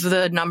believe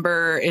the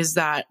number is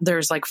that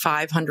there's like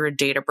 500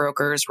 data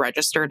brokers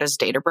registered as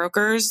data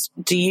brokers.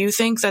 Do you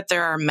think that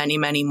there are many,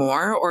 many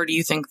more, or do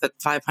you think that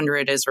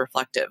 500 is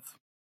reflective?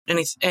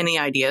 Any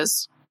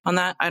ideas on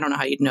that? I don't know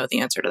how you'd know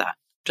the answer to that.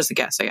 Just a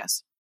guess, I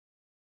guess.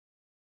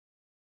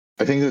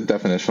 I think that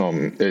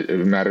definitional,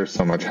 it matters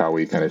so much how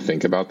we kind of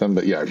think about them.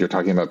 But yeah, if you're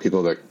talking about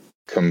people that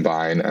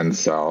combine and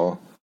sell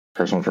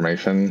personal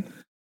information,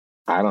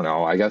 I don't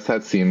know. I guess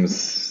it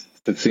seems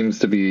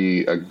to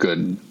be a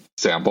good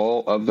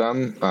sample of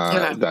them,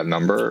 that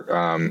number.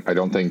 I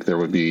don't think there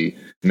would be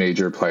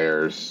major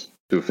players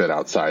who fit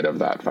outside of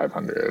that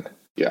 500.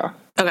 Yeah.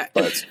 Okay.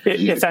 But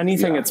if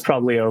anything, it's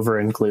probably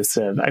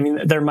over-inclusive. I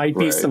mean, there might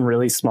be some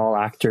really small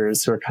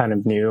actors who are kind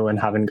of new and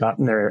haven't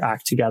gotten their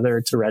act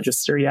together to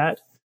register yet.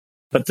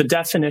 But the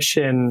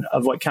definition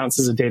of what counts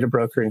as a data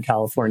broker in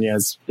California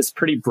is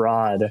pretty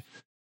broad,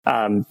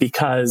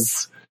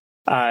 because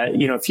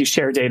if you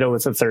share data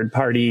with a third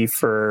party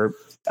for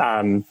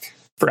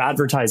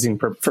advertising,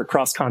 for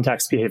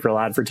cross-context behavioral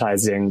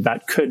advertising,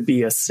 that could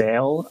be a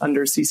sale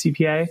under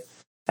CCPA.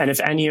 And if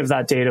any of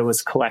that data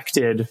was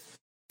collected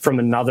from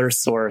another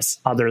source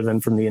other than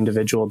from the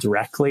individual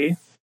directly,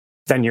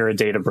 then you're a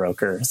data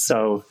broker.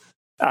 So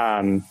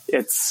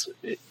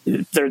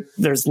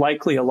there's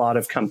likely a lot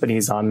of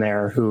companies on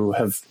there who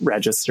have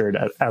registered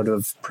out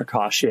of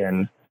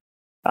precaution,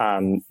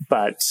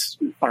 but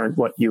aren't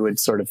what you would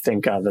sort of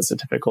think of as a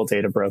typical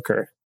data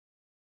broker.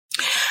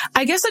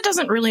 I guess it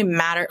doesn't really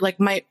matter. Like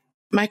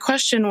my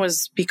question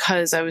was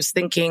because I was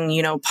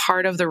thinking,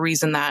 part of the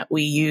reason that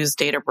we use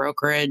data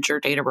brokerage or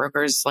data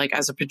brokers like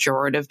as a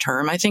pejorative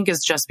term, I think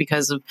is just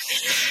because of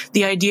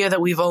the idea that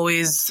we've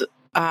always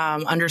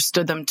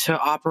understood them to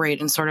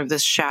operate in sort of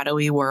this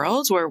shadowy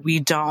world where we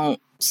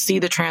don't see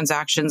the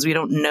transactions. We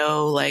don't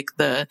know like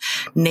the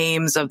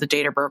names of the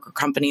data broker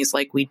companies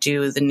like we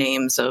do the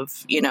names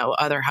of,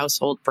 other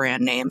household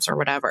brand names or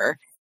whatever.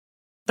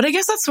 But I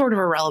guess that's sort of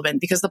irrelevant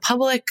because the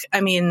public,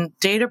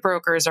 data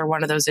brokers are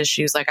one of those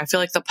issues. Like, I feel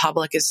like the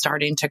public is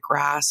starting to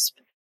grasp,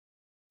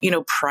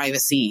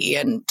 privacy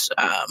and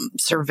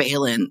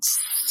surveillance,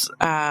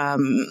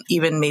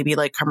 even maybe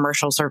like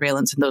commercial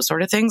surveillance and those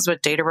sort of things.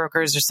 But data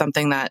brokers are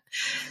something that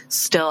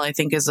still, I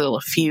think, is a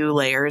few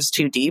layers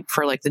too deep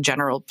for like the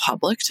general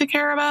public to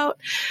care about.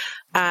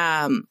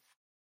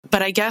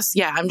 But I guess,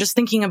 I'm just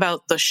thinking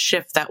about the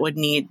shift that would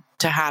need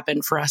to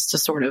happen for us to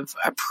sort of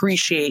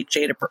appreciate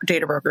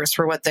data brokers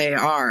for what they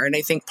are. And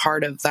I think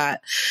part of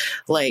that,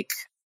 like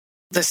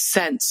the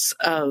sense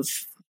of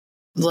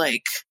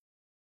like,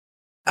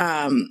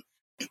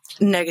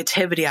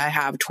 negativity I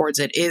have towards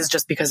it is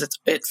just because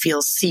it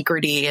feels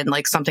secrety and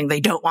like something they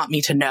don't want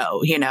me to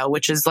know,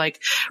 which is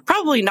like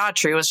probably not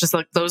true. It's just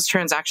like those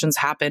transactions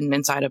happen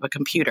inside of a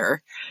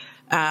computer.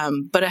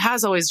 But it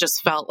has always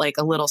just felt like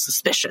a little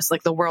suspicious,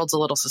 like the world's a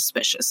little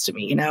suspicious to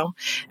me,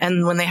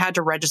 And when they had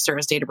to register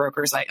as data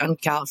brokers in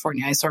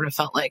California, I sort of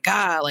felt like,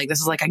 like this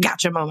is like a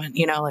gotcha moment,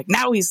 like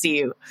now we see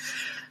you.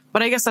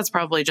 But I guess that's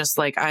probably just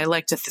like, I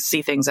like to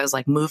see things as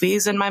like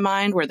movies in my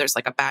mind where there's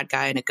like a bad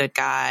guy and a good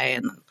guy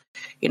and,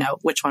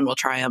 which one will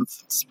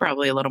triumph. It's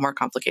probably a little more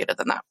complicated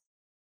than that.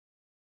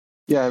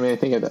 Yeah, I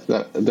think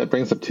that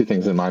brings up two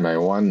things in my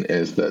mind. One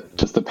is that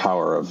just the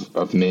power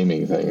of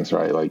naming things,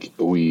 right? Like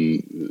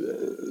we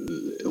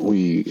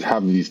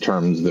have these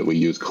terms that we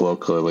use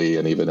colloquially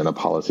and even in a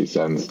policy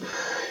sense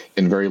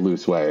in very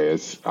loose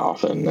ways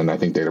often. And I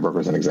think data broker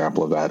is an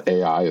example of that.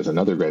 AI is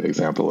another great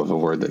example of a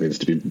word that needs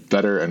to be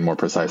better and more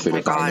precisely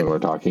defined when we're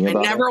talking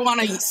about it. I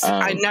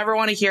never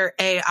want to hear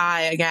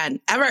AI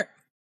again, ever.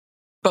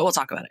 But we'll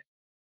talk about it.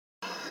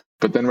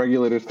 But then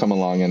regulators come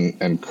along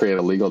and create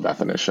a legal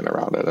definition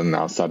around it. And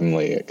now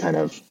suddenly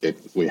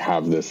we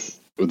have this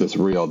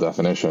real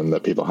definition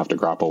that people have to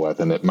grapple with.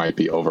 And it might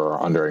be over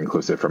or under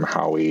inclusive from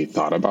how we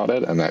thought about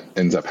it. And that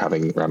ends up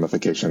having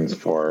ramifications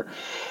for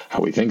how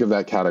we think of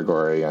that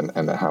category and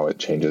how it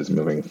changes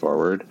moving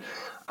forward.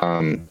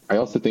 I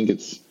also think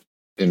it's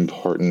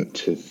important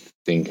to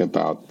think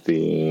about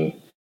the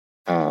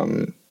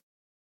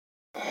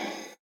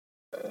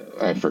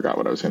I forgot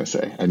what I was going to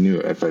say. I knew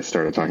if I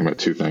started talking about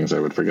two things, I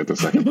would forget the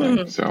second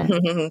thing. So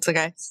it's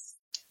okay.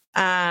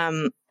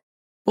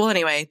 Well,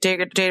 anyway,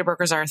 data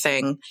brokers are a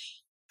thing.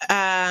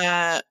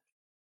 They're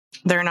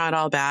not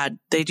all bad.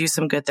 They do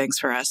some good things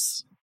for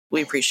us.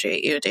 We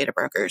appreciate you, data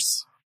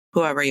brokers,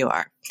 whoever you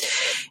are.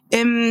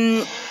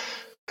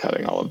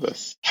 Cutting all of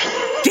this.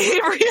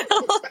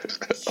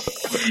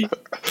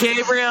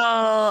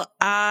 Gabriel,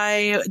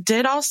 I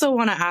did also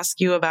want to ask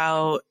you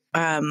about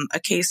a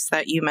case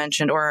that you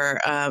mentioned or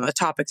a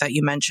topic that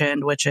you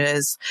mentioned, which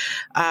is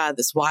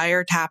this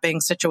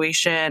wiretapping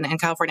situation in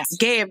California.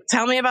 Gabe,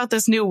 tell me about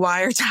this new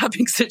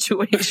wiretapping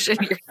situation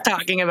you're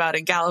talking about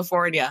in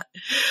California.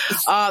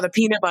 Oh, the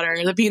peanut butter.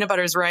 The peanut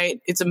butter is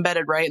right. It's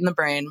embedded right in the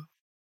brain.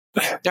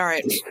 All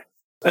right.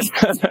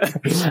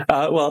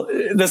 Well,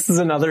 this is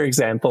another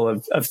example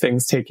of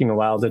things taking a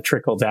while to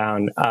trickle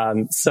down.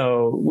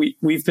 So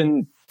we've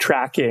been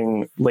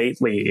tracking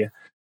lately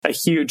a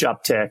huge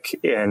uptick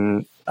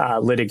in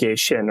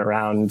litigation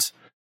around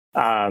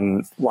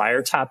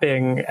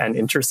wiretapping and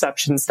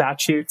interception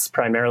statutes,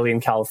 primarily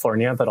in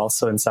California, but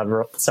also in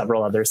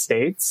several other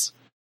states.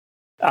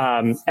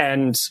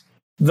 And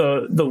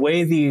the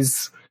way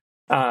these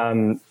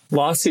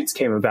lawsuits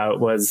came about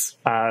was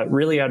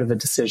really out of a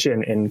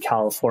decision in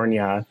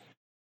California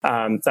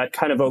that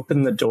kind of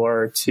opened the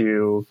door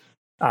to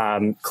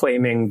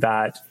claiming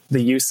that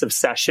the use of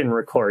session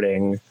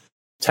recording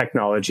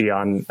technology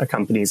on a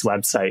company's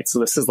website. So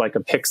this is like a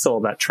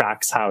pixel that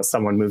tracks how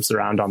someone moves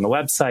around on the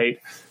website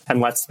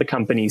and lets the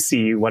company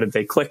see what did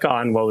they click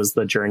on, what was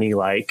the journey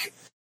like,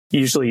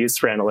 usually used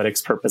for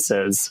analytics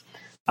purposes.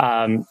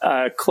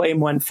 A claim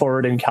went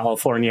forward in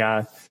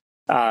California.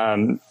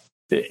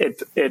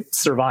 It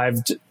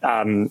survived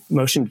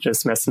motion to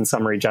dismiss and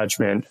summary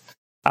judgment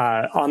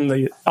on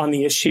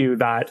the issue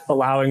that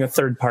allowing a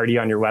third party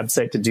on your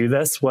website to do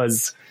this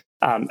was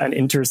an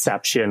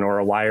interception or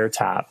a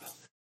wiretap.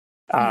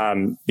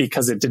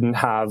 Because it didn't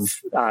have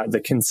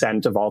the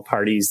consent of all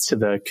parties to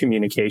the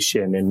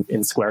communication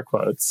in square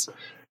quotes.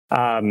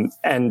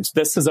 And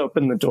this has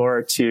opened the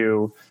door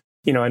to,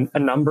 a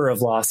number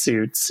of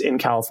lawsuits in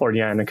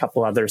California and a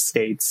couple other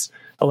states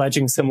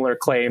alleging similar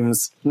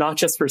claims, not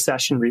just for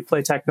session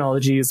replay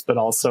technologies, but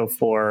also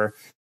for,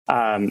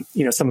 some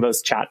of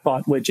those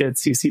chatbot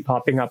widgets you see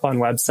popping up on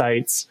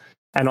websites,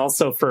 and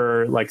also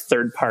for like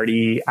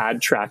third-party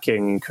ad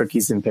tracking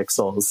cookies and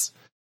pixels,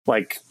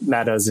 like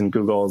Meta's and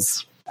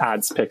Google's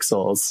ads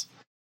pixels.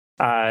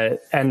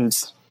 And,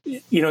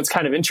 it's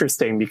kind of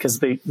interesting because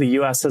the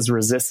US has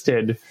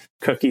resisted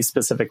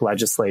cookie-specific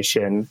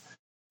legislation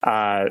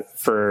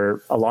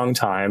for a long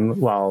time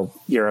while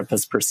Europe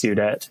has pursued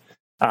it.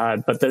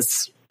 But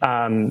this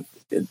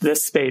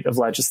spate of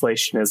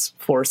legislation is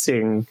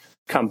forcing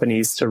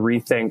companies to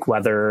rethink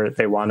whether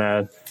they want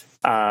to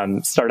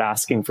start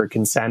asking for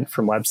consent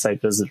from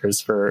website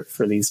visitors for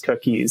these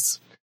cookies.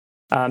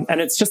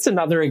 And it's just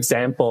another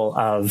example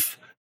of,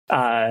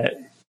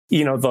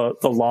 the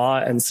law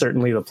and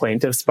certainly the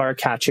plaintiffs bar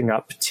catching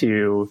up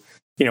to,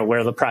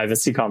 where the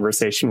privacy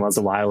conversation was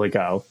a while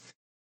ago.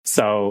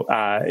 So,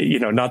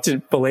 not to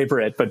belabor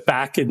it, but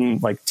back in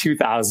like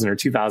 2000 or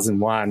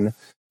 2001,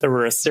 there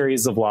were a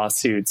series of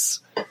lawsuits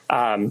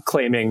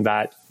claiming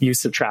that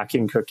use of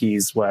tracking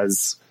cookies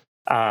was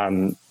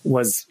in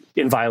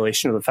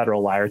violation of the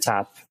Federal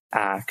Wiretap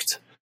Act.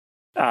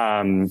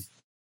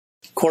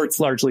 Courts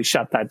largely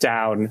shut that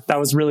down. That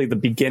was really the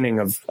beginning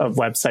of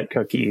website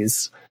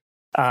cookies.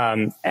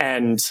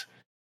 And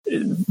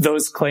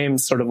those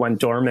claims sort of went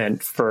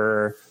dormant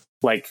for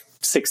like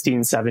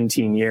 16,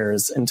 17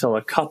 years until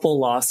a couple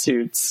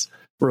lawsuits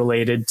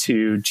related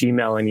to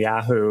Gmail and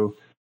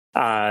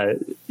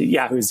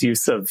Yahoo's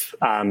use of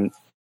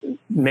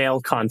mail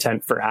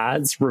content for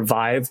ads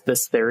revived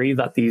this theory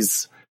that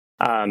these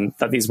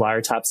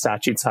wiretap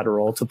statutes had a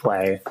role to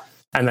play.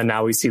 And then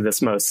now we see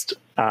this most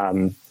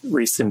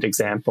recent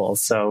example.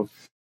 So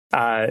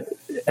an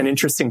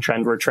interesting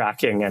trend we're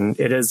tracking, and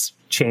it is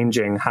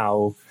changing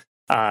how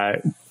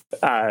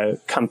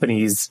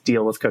companies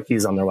deal with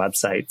cookies on their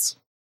websites.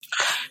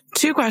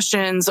 Two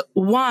questions.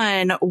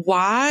 One,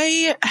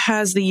 why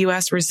has the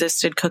US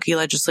resisted cookie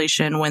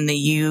legislation when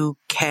the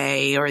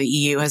UK or the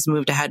EU has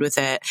moved ahead with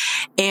it?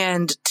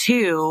 And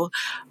two,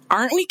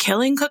 aren't we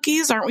killing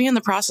cookies? Aren't we in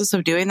the process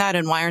of doing that?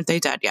 And why aren't they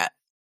dead yet?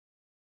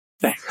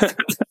 On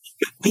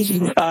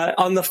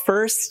the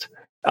first,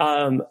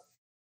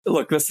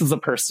 look, this is a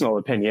personal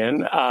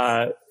opinion.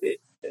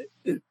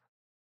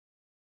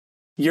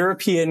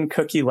 European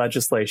cookie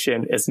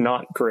legislation is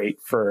not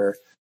great for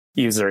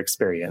user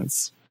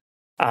experience.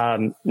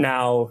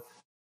 Now,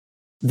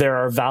 there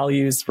are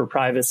values for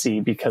privacy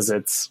because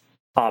it's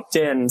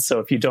opt-in. So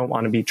if you don't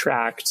want to be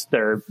tracked,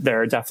 there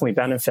are definitely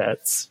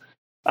benefits.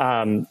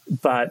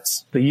 But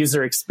the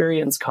user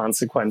experience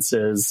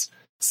consequences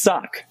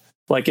suck.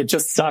 Like, it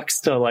just sucks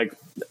to like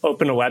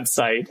open a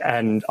website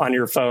and on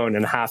your phone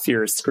and half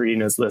your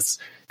screen is this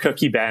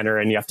cookie banner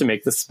and you have to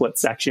make the split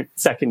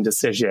second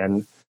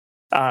decision.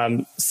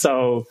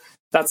 So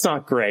that's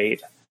not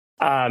great.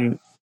 I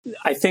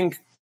think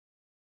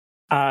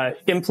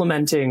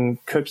implementing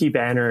cookie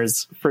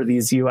banners for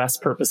these US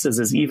purposes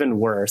is even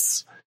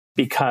worse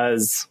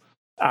because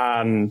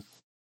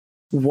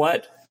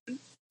what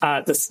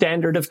the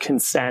standard of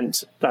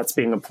consent that's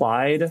being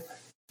applied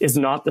is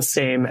not the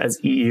same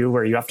as EU,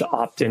 where you have to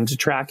opt into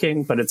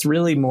tracking, but it's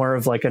really more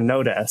of like a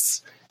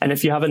notice. And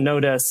if you have a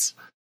notice,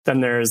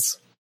 then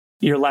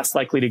you're less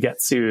likely to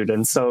get sued.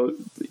 And so,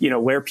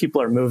 where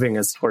people are moving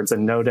is towards a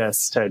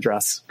notice to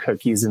address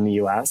cookies in the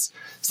US.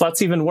 So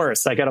that's even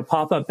worse. I get a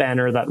pop-up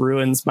banner that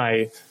ruins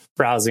my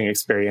browsing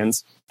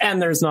experience,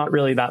 and there's not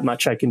really that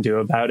much I can do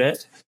about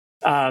it.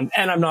 And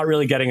I'm not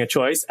really getting a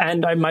choice.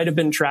 And I might have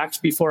been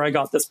tracked before I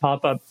got this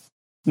pop-up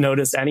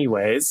notice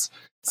anyways.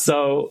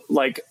 So,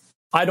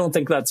 I don't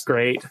think that's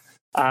great.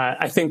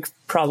 I think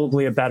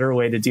probably a better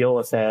way to deal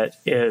with it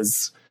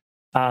is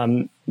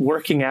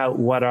working out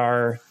what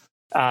are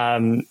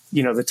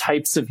the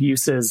types of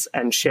uses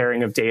and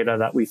sharing of data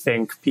that we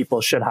think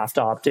people should have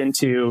to opt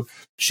into,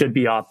 should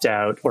be opt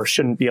out, or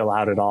shouldn't be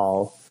allowed at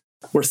all.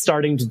 We're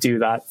starting to do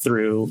that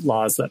through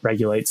laws that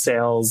regulate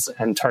sales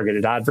and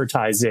targeted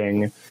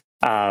advertising,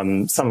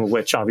 some of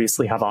which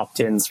obviously have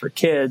opt-ins for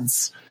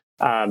kids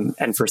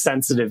and for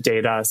sensitive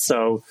data.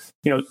 So,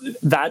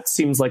 that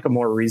seems like a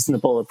more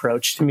reasonable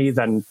approach to me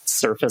than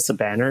surface a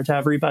banner to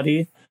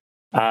everybody.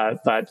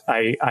 But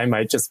I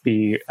might just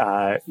be,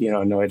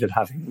 annoyed at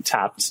having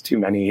tapped too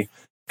many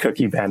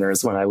cookie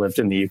banners when I lived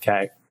in the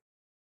UK.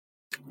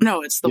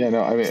 No, it's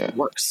the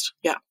worst.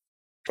 Yeah.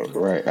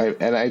 Right.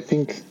 I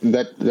think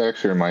that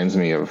actually reminds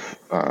me of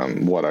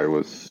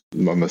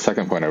the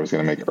second point I was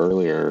going to make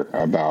earlier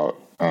about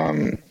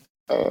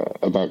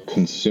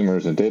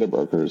consumers and data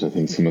brokers. I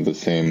think some of the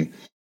same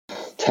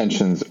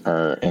tensions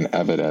are in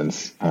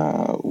evidence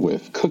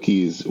with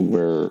cookies,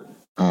 where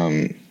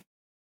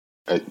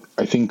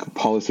I think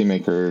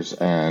policymakers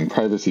and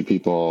privacy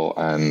people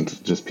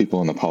and just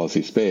people in the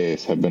policy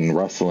space have been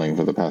wrestling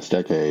for the past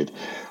decade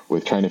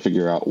with trying to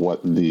figure out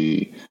what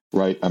the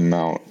right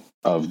amount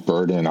of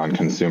burden on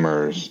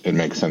consumers it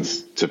makes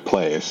sense to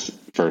place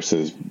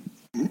versus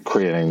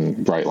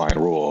creating bright line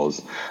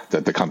rules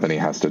that the company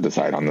has to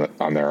decide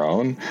on their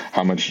own.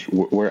 How much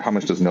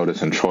does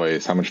notice and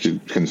choice? How much do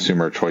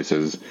consumer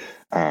choices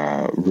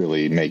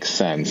really make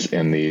sense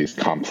in these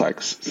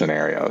complex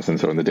scenarios? And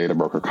so, in the data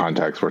broker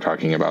context, we're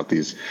talking about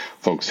these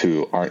folks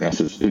who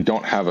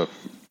don't have a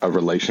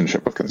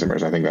relationship with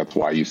consumers. I think that's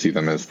why you see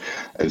them as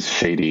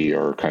shady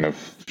or kind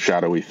of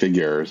shadowy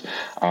figures.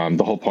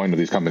 The whole point of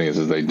these companies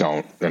is they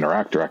don't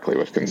interact directly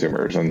with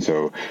consumers, and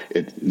so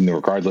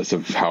regardless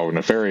of how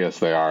nefarious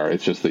they are,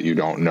 it's just that you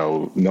don't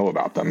know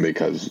about them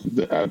because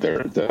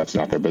that's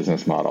not their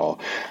business model.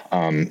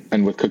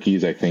 And with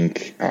cookies, I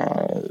think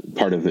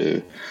part of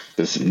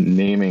this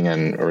naming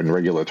and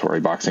regulatory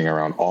boxing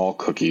around all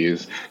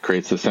cookies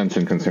creates the sense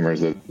in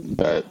consumers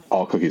that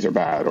all cookies are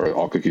bad or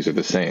all cookies are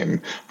the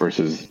same,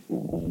 versus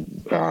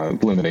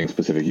limiting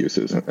specific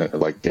uses,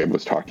 like Gabe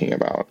was talking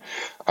about.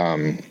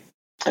 And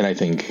I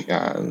think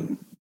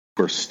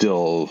we're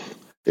still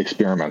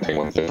experimenting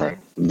with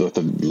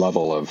the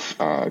level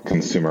of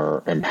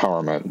consumer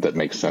empowerment that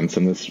makes sense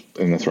in this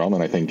realm.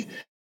 And I think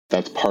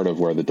that's part of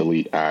where the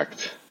Delete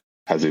Act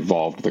has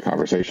evolved the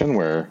conversation,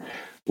 where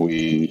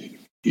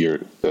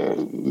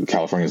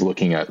California is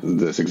looking at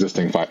this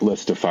existing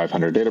list of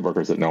 500 data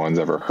brokers that no one's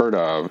ever heard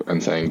of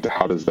and saying,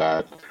 how does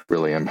that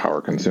really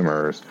empower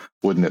consumers?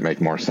 Wouldn't it make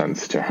more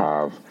sense to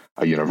have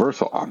a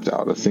universal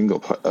opt-out,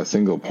 a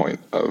single point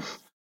of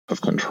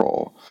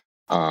control,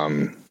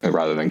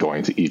 rather than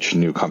going to each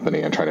new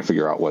company and trying to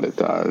figure out what it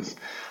does?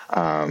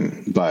 I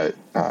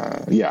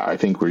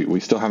think we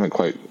still haven't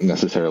quite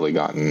necessarily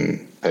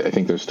gotten. I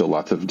think there's still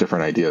lots of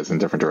different ideas in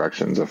different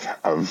directions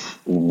of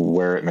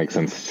where it makes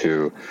sense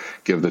to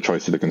give the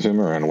choice to the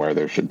consumer and where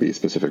there should be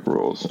specific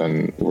rules.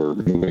 And we're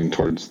moving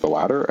towards the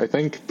latter, I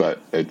think, but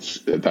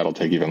that'll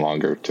take even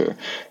longer to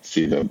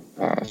see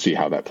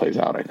how that plays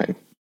out, I think.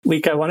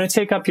 Leek, I want to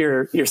take up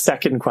your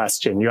second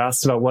question. You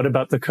asked about what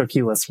about the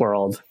cookieless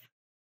world?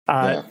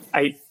 Yeah.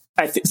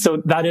 So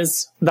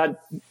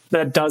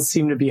that does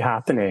seem to be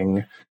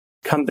happening.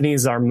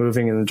 Companies are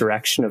moving in the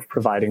direction of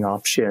providing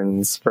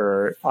options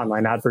for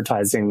online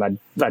advertising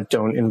that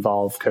don't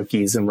involve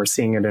cookies, and we're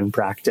seeing it in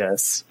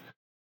practice.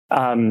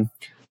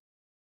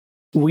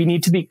 We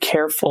need to be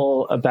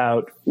careful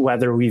about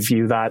whether we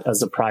view that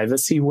as a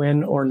privacy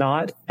win or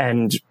not,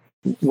 and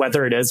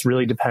whether it is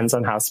really depends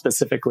on how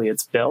specifically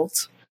it's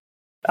built.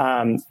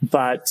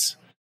 But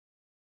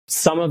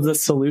some of the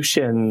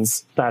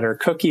solutions that are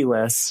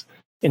cookieless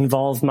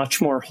involve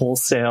much more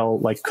wholesale,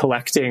 like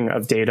collecting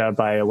of data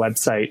by a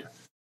website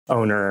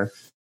owner,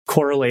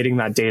 correlating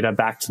that data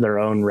back to their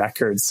own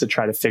records to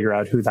try to figure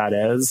out who that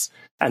is,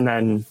 and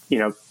then,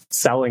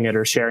 selling it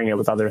or sharing it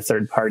with other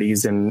third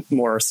parties in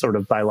more sort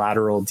of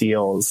bilateral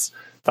deals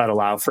that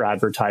allow for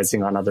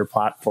advertising on other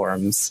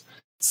platforms.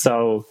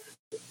 So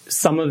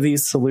some of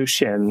these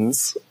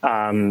solutions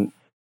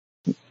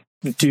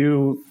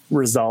do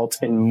result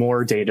in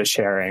more data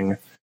sharing,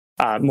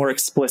 more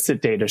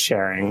explicit data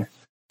sharing.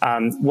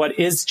 What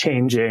is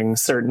changing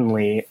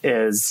certainly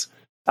is,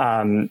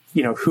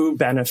 who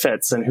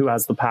benefits and who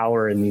has the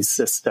power in these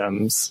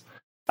systems.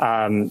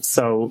 Under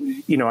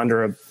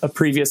a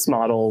previous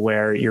model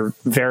where you're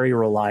very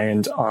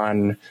reliant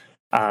on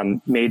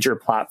major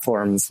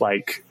platforms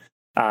like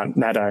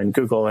Meta and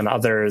Google and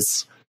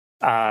others,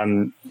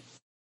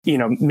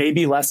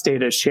 maybe less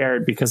data is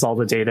shared because all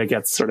the data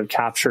gets sort of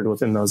captured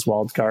within those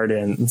walled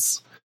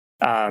gardens.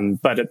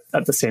 But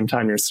at the same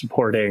time, you're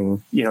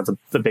supporting,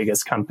 the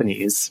biggest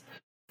companies.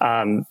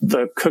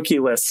 The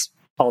cookieless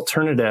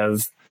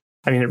alternative,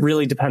 it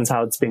really depends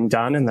how it's being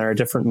done, and there are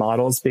different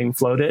models being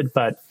floated,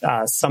 but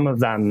some of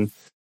them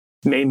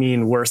may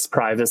mean worse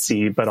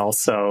privacy, but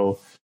also,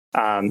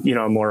 a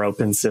more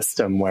open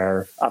system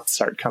where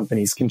upstart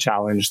companies can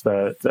challenge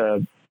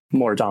the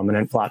more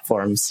dominant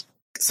platforms.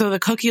 So the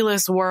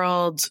cookieless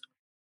world,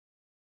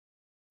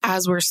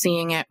 as we're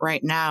seeing it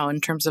right now,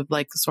 in terms of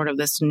like sort of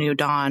this new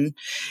dawn,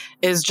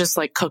 is just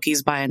like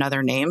cookies by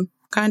another name,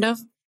 kind of?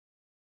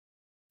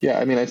 Yeah,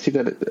 I mean, I see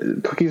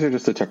that cookies are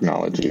just a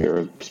technology.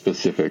 They're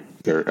specific.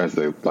 They're, as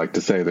they like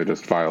to say, they're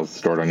just files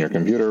stored on your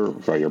computer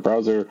via your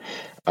browser.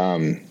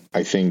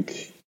 I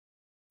think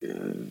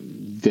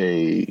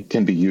they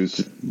can be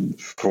used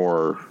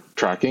for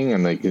tracking,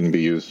 and they can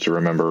be used to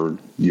remember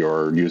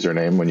your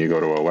username when you go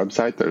to a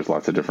website. There's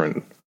lots of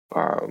different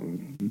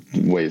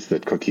ways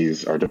that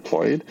cookies are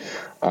deployed.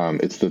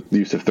 It's the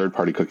use of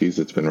third-party cookies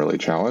that's been really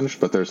challenged,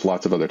 but there's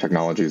lots of other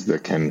technologies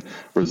that can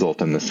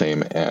result in the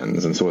same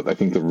ends. And so I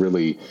think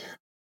the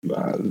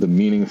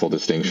meaningful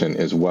distinction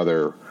is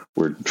whether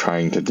we're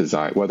trying to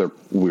design, whether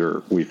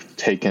we've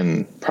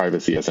taken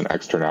privacy as an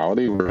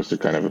externality versus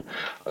kind of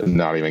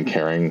not even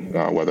caring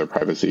whether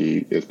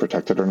privacy is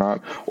protected or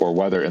not, or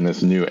whether in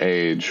this new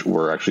age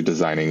we're actually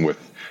designing with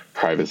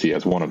privacy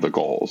as one of the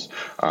goals.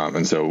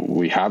 And so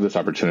we have this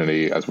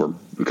opportunity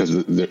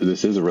because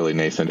this is a really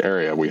nascent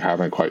area. We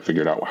haven't quite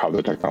figured out how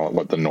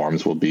what the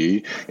norms will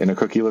be in a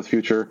cookieless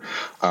future.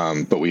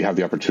 But we have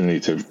the opportunity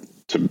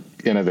to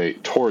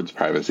innovate towards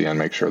privacy and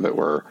make sure that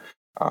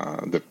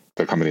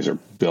the companies are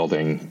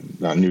building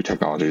new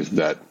technologies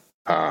that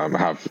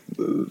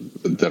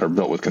are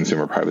built with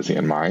consumer privacy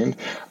in mind.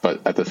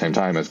 But at the same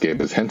time, as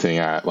Gabe is hinting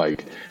at,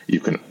 like, you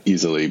can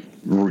easily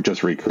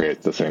just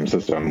recreate the same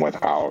system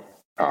without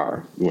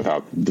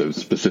the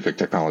specific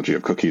technology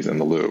of cookies in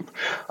the loop.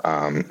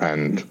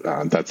 And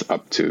that's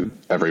up to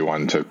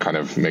everyone to kind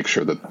of make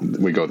sure that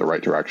we go the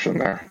right direction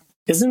there.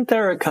 Isn't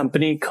there a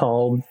company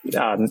called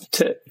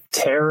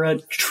Terra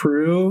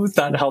True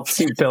that helps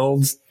you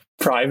build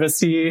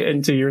privacy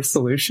into your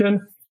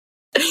solution?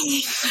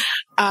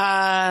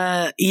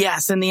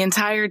 Yes, and the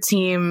entire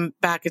team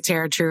back at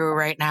Terra True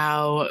right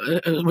now,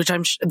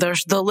 which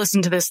they'll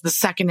listen to this the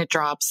second it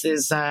drops,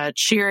 is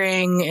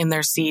cheering in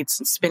their seats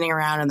and spinning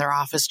around in their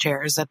office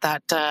chairs at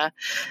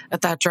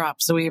that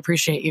drop. So we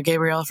appreciate you,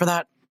 Gabriel, for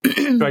that.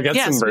 Do I get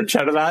some merch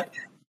out of that?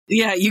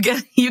 Yeah, you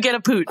get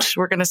a pooch.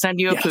 We're going to send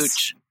you a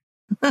pooch.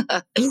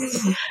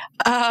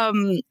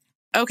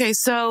 Okay,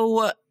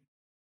 so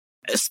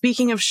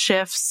speaking of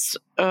shifts,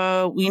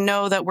 we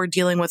know that we're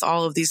dealing with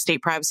all of these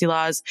state privacy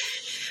laws.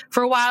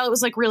 For a while, it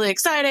was like really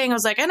exciting. I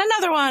was like, and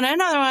another one, and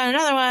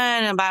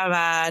blah, blah,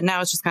 blah.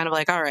 Now it's just kind of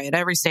like, all right,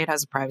 every state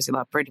has a privacy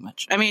law pretty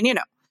much. I mean,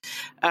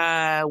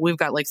 we've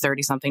got like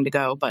 30 something to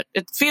go, but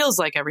it feels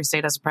like every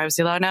state has a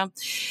privacy law now.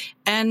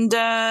 And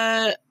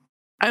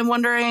I'm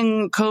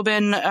wondering,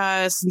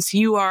 Cobun, since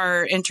you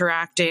are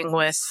interacting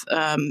with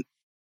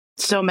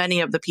so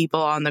many of the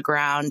people on the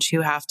ground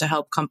who have to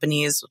help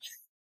companies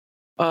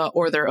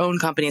or their own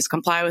companies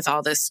comply with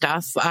all this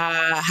stuff,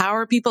 how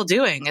are people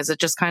doing? Is it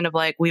just kind of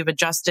like we've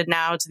adjusted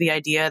now to the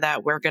idea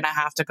that we're going to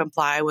have to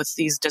comply with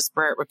these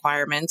disparate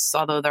requirements,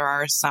 although there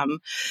are some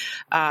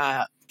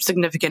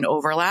significant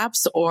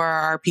overlaps, or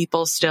are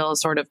people still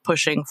sort of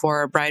pushing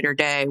for a brighter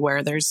day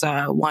where there's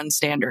one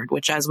standard,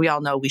 which, as we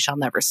all know, we shall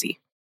never see?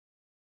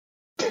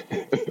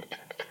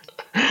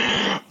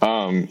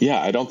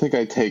 I don't think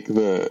I take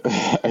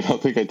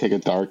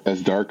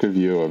as dark a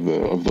view of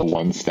the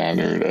one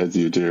standard as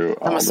you do.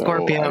 I'm a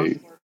Scorpio.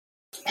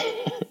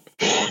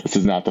 This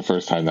is not the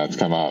first time that's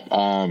come up.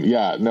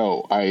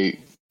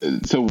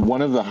 So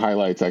one of the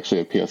highlights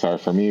actually of PSR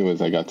for me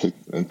was I got to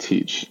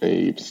teach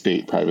a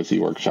state privacy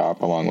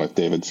workshop along with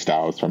David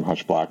Stouts from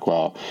Hush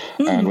Blackwell,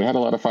 and we had a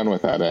lot of fun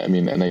with that. I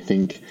mean, and I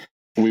think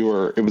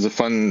it was a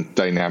fun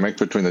dynamic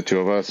between the two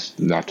of us,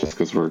 not just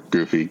because we're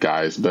goofy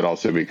guys, but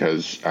also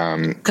because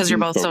you're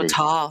both so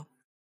tall.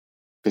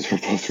 Because we're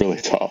both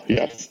really tall.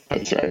 Yes,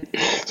 that's right.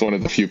 It's one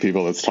of the few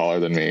people that's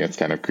taller than me. It's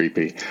kind of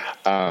creepy.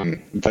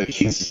 But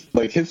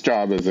his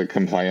job as a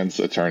compliance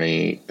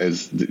attorney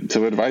is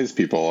to advise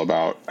people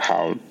about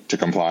how to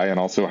comply and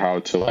also how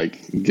to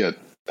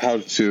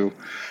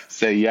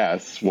say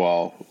yes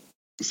while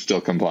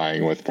still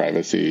complying with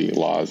privacy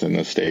laws in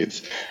the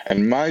states.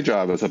 And my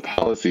job as a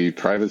policy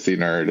privacy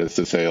nerd is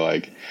to say,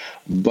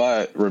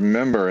 but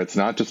remember, it's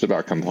not just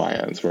about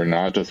compliance. We're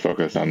not just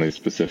focused on these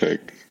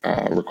specific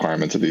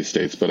requirements of these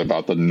states, but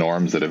about the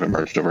norms that have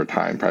emerged over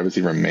time.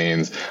 Privacy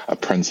remains a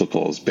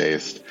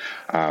principles-based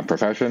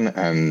profession,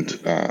 and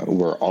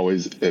we're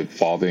always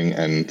evolving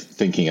and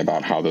thinking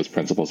about how those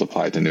principles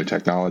apply to new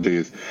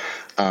technologies.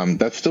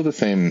 That's still the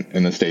same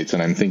in the States,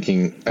 and I'm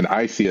thinking, and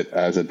I see it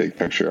as a big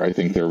picture. I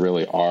think there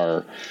really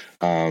are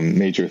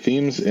major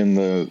themes in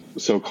the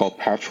so-called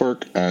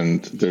patchwork,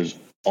 and it's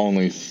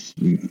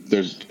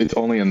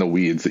only in the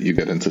weeds that you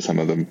get into some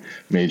of the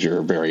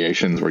major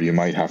variations where you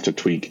might have to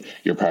tweak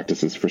your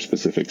practices for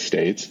specific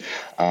states.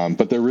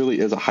 But there really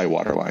is a high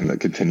water line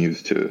that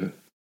continues to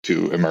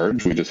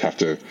emerge. We just have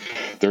to,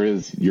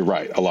 you're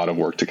right, a lot of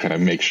work to kind of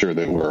make sure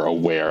that we're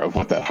aware of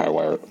what that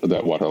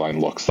water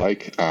line looks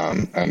like,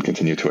 and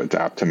continue to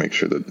adapt to make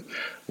sure that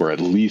we're at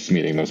least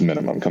meeting those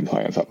minimum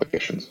compliance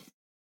obligations.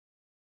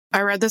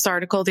 I read this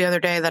article the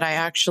other day that I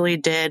actually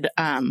did.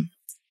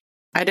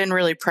 I didn't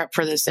really prep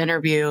for this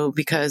interview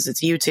because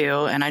it's you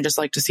two, and I just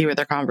like to see where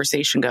their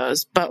conversation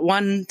goes. But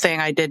one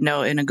thing I did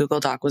know in a Google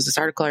Doc was this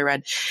article I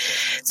read.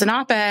 It's an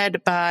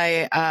op-ed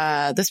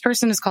by, this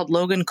person is called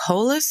Logan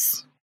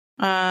Colas.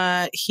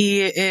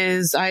 He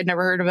is, I had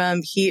never heard of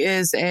him. He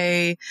is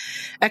a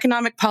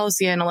economic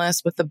policy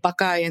analyst with the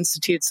Buckeye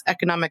Institute's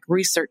Economic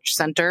Research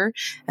Center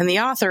and the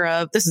author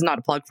of, this is not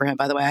a plug for him,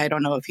 by the way. I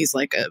don't know if he's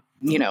like a,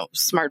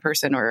 smart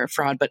person or a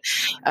fraud, but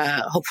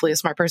hopefully a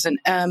smart person.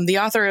 The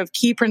author of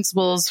Key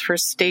Principles for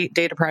State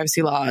Data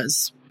Privacy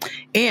Laws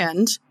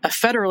and A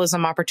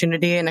Federalism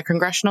Opportunity and a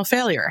Congressional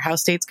Failure, How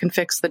States Can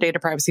Fix the Data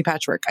Privacy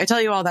Patchwork. I tell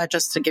you all that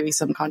just to give you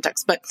some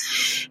context. But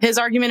his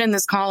argument in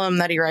this column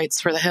that he writes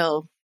for The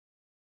Hill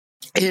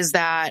is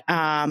that,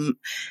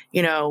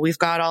 we've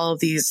got all of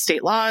these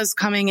state laws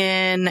coming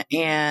in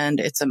and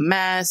it's a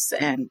mess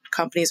and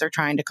companies are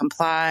trying to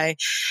comply.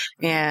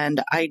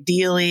 And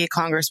ideally,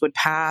 Congress would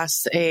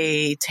pass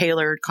a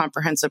tailored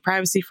comprehensive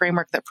privacy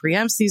framework that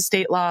preempts these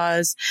state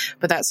laws,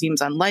 but that seems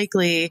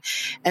unlikely.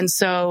 And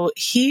so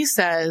he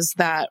says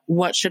that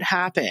what should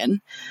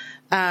happen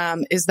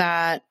is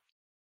that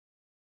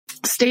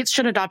states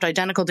should adopt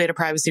identical data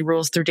privacy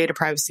rules through data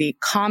privacy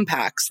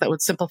compacts that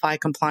would simplify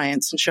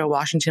compliance and show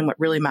Washington what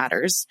really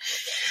matters.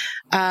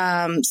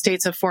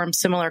 States have formed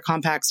similar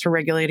compacts for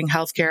regulating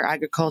healthcare,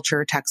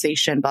 agriculture,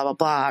 taxation, blah, blah,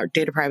 blah. Our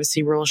data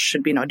privacy rules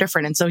should be no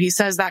different. And so he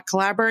says that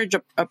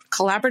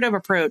collaborative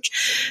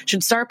approach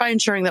should start by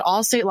ensuring that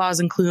all state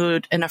laws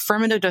include an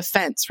affirmative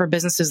defense for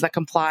businesses that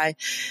comply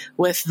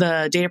with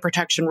the data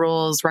protection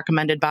rules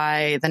recommended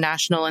by the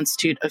National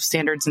Institute of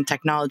Standards and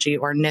Technology,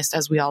 or NIST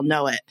as we all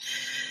know it.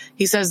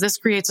 He says this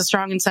creates a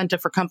strong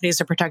incentive for companies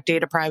to protect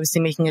data privacy,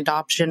 making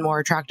adoption more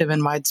attractive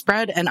and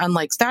widespread. And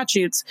unlike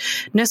statutes,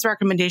 NIST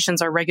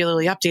recommendations are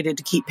regularly updated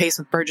to keep pace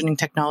with burgeoning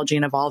technology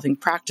and evolving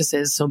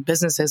practices. So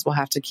businesses will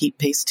have to keep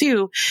pace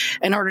too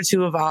in order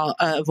to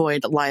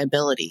avoid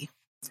liability.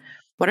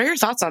 What are your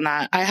thoughts on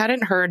that? I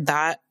hadn't heard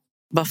that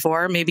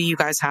before. Maybe you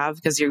guys have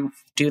because you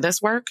do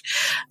this work.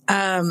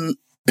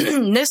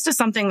 NIST is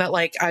something that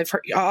I've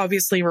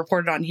obviously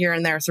reported on here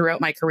and there throughout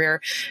my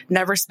career,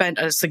 never spent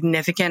a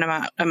significant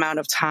amount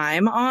of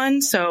time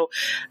on. So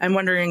I'm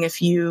wondering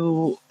if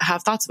you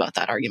have thoughts about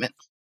that argument.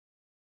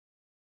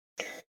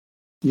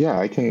 Yeah,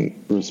 I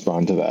can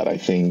respond to that. I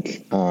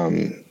think,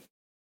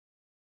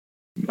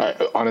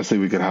 honestly,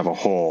 we could have a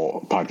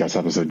whole podcast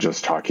episode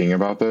just talking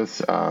about this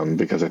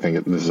because I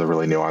think this is a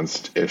really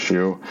nuanced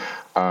issue.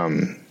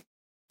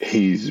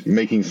 He's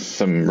making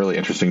some really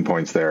interesting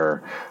points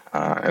there,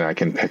 and I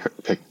can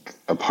pick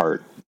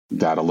apart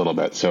that a little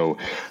bit. So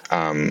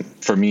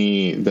for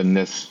me, the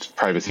NIST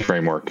privacy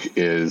framework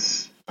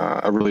is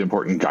a really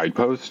important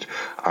guidepost,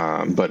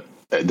 but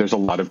there's a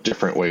lot of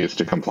different ways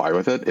to comply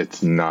with it.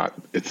 It's not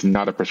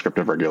a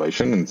prescriptive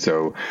regulation, and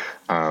so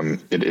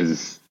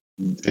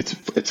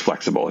it's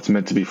flexible. It's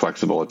meant to be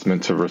flexible. It's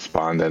meant to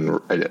respond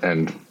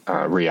and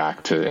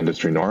react to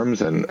industry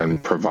norms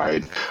and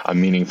provide a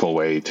meaningful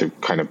way to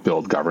kind of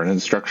build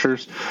governance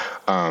structures.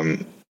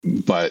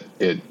 But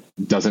it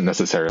doesn't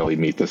necessarily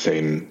meet the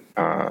same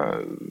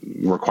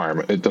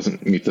requirement. It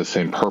doesn't meet the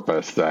same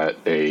purpose that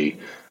a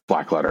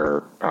black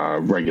letter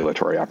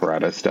regulatory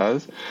apparatus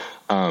does.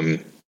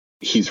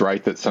 He's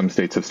right that some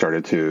states have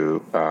started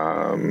to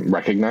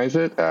recognize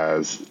it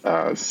as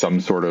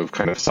some sort of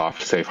kind of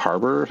soft safe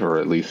harbor, or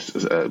at least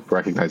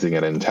recognizing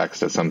it in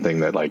text as something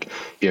that,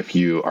 if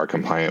you are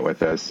compliant with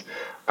this,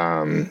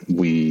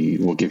 we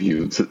will give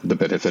you the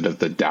benefit of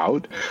the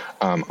doubt.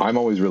 I'm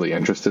always really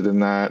interested in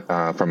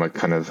that from a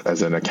kind of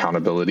as an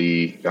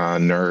accountability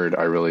nerd.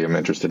 I really am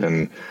interested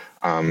in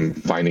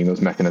finding those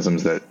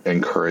mechanisms that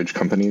encourage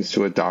companies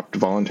to adopt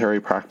voluntary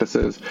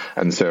practices.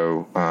 And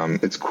so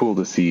it's cool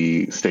to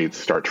see states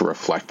start to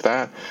reflect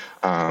that.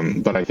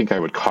 But I think I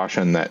would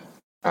caution that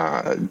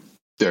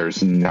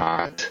there's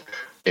not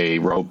a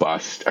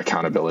robust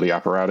accountability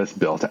apparatus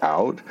built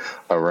out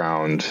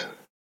around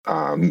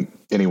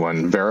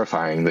anyone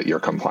verifying that you're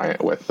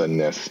compliant with the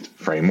NIST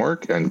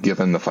framework. And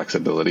given the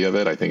flexibility of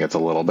it, I think it's a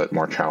little bit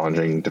more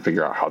challenging to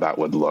figure out how that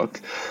would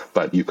look.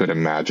 But you could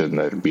imagine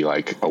that it'd be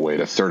like a way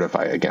to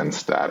certify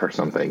against that or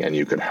something. And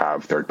you could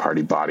have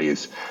third-party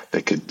bodies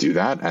that could do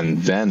that. And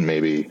then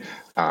maybe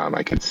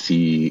I could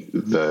see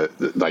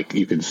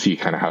you could see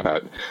kind of how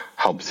that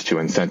helps to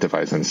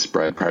incentivize and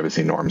spread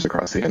privacy norms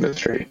across the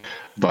industry.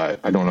 But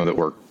I don't know that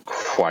we're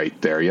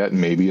quite there yet.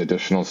 Maybe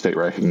additional state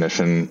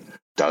recognition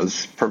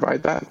does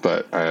provide that,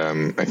 but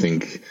I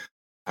think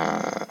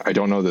I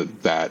don't know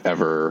that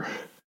ever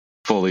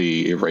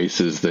fully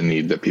erases the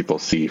need that people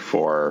see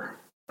for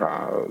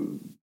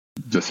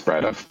the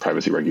spread of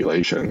privacy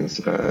regulations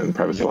and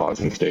privacy laws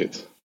in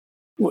states.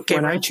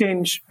 When I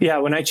changed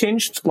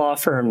law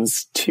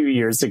firms 2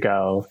 years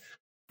ago,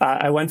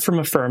 I went from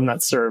a firm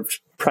that served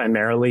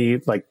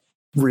primarily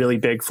really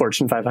big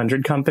Fortune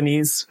 500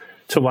 companies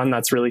to one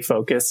that's really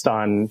focused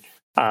on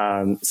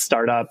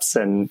startups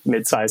and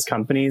mid-sized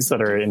companies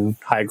that are in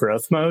high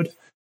growth mode.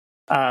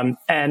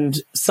 And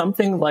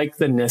something like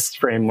the NIST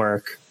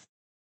framework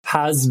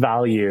has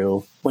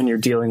value when you're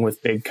dealing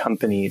with big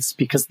companies,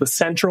 because the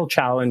central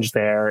challenge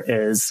there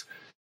is,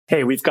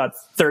 hey, we've got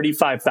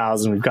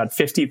 35,000, we've got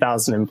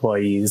 50,000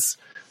 employees.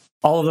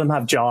 All of them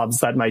have jobs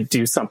that might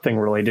do something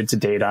related to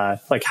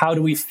data. How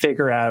do we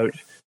figure out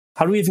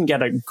how do we even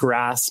get a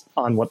grasp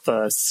on what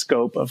the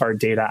scope of our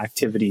data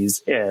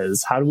activities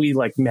is? How do we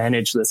like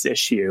manage this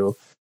issue?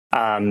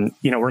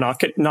 We're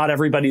not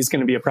everybody's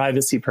going to be a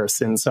privacy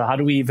person. So how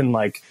do we even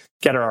like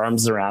get our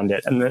arms around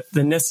it? And the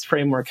NIST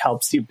framework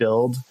helps you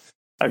build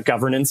a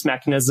governance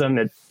mechanism.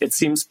 It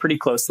seems pretty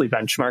closely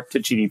benchmarked to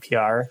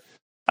GDPR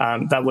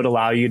that would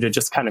allow you to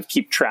just kind of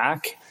keep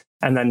track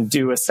and then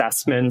do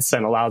assessments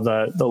and allow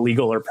the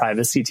legal or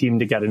privacy team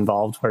to get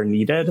involved where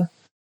needed.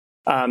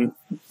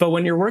 But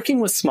when you're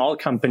working with small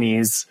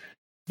companies,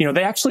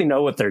 they actually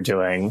know what they're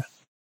doing.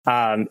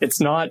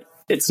 It's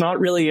not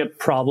really a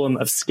problem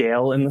of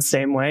scale in the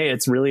same way.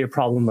 It's really a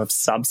problem of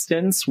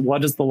substance.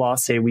 What does the law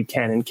say we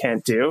can and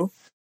can't do?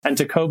 And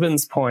to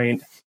Cobun's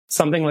point,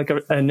 something like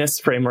a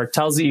NIST framework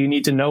tells you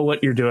need to know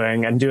what you're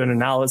doing and do an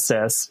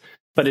analysis,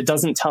 but it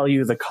doesn't tell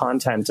you the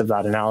content of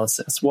that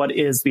analysis. What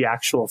is the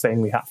actual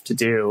thing we have to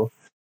do?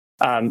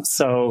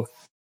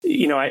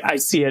 I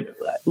see it,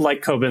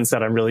 like Cobun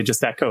said, I'm really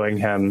just echoing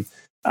him.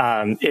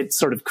 It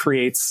sort of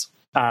creates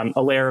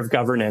a layer of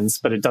governance,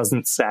 but it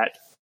doesn't set,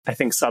 I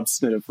think,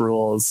 substantive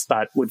rules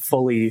that would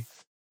fully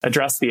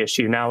address the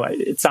issue. Now,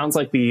 it sounds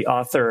like the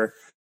author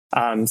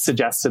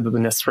suggested that the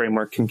NIST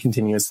framework can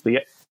continuously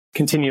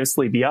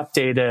be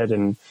updated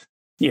and,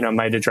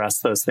 might address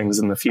those things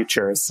in the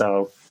future.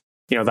 So,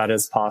 that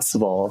is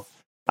possible.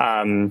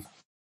 I'm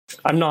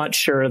not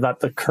sure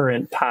that the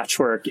current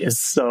patchwork is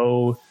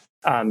so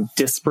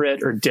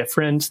disparate or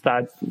different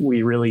that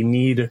we really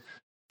need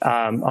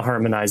a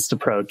harmonized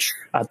approach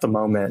at the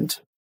moment.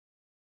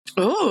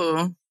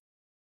 Ooh,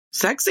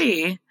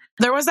 sexy.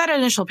 There was that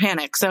initial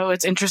panic. So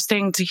it's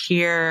interesting to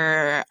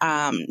hear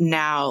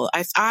now.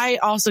 I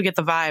also get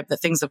the vibe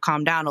that things have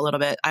calmed down a little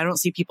bit. I don't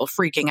see people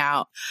freaking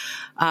out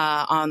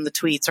on the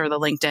tweets or the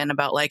LinkedIn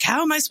about like,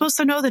 how am I supposed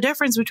to know the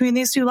difference between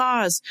these two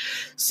laws?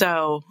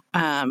 So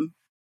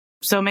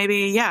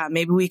maybe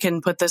we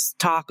can put this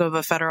talk of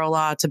a federal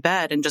law to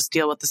bed and just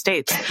deal with the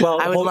states. Well,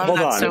 I would love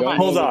that so much.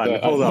 Hold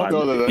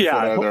on.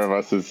 Yeah, neither of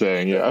us is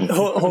saying. Yeah.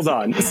 Hold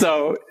on.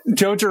 So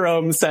Joe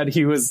Jerome said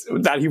he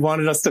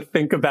wanted us to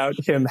think about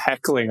him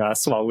heckling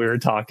us while we were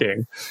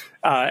talking,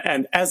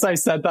 and as I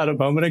said that a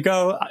moment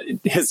ago,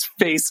 his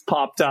face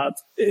popped up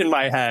in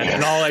my head,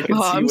 and all I could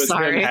see was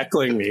him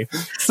heckling me.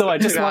 So I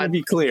just want to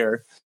be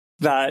clear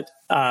that.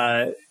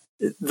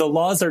 The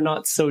laws are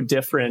not so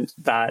different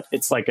that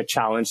it's like a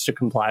challenge to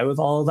comply with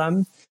all of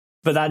them,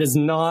 but that is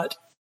not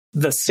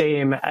the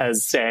same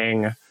as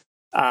saying,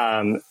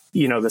 the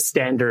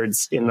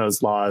standards in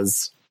those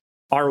laws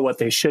are what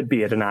they should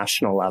be at a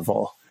national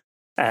level.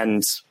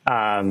 And,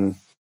 I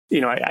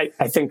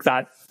think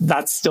that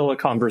that's still a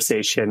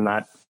conversation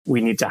that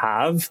we need to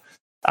have.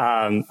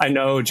 I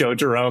know Joe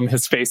Jerome,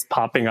 his face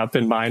popping up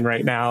in mine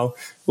right now,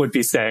 would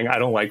be saying, I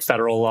don't like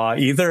federal law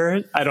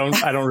either. I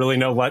don't really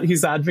know what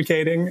he's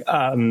advocating.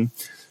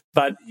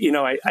 But,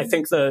 I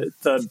think the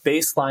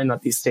baseline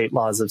that these state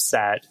laws have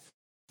set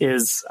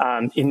is,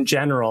 in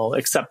general,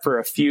 except for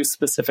a few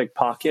specific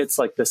pockets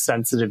like the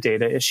sensitive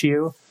data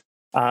issue,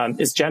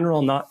 is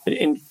generally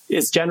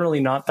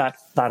not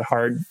that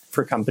hard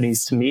for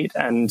companies to meet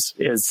and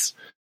is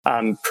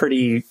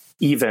pretty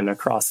even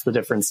across the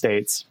different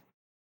states.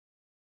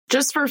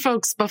 Just for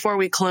folks before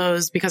we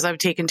close, because I've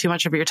taken too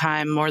much of your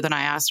time, more than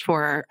I asked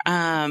for.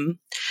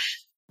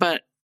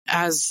 But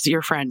as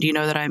your friend, you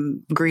know that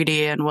I'm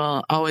greedy and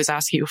will always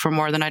ask you for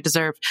more than I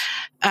deserve.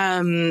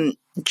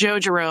 Joe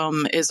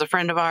Jerome is a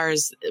friend of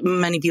ours.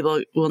 Many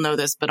people will know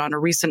this, but I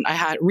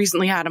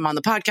recently had him on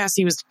the podcast.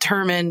 He was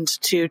determined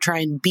to try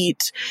and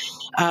beat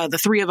the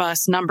three of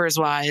us numbers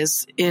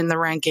wise in the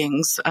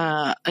rankings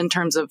in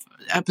terms of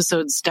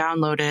episodes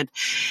downloaded.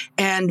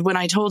 And when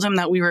I told him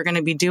that we were going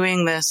to be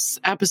doing this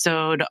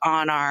episode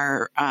on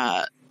our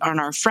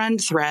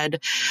friend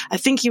thread, I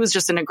think he was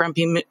just in a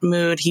grumpy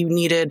mood. He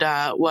needed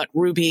what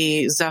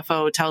Ruby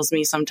Zepho tells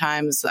me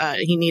sometimes.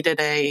 He needed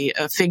a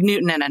Fig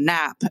Newton and a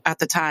nap at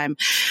the time.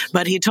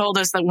 But he told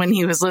us that when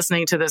he was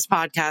listening to this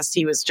podcast,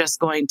 he was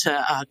just going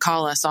to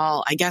call us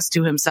all, I guess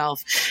to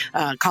himself,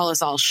 call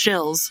us all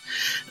shills.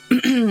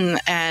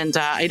 And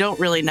I don't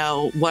really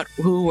know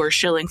who we're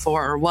shilling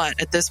for or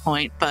what at this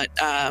point, but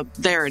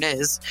there it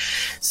is.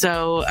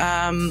 So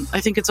I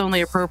think it's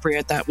only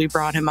appropriate that we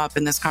brought him up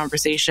in this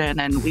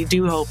conversation, and we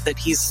do hope that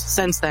he's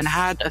since then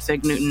had a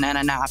Fig Newton and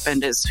a nap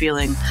and is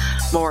feeling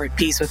more at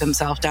peace with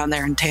himself down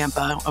there in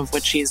Tampa, of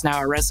which he is now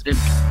a resident.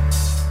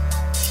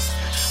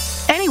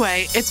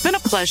 Anyway, it's been a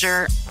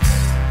pleasure.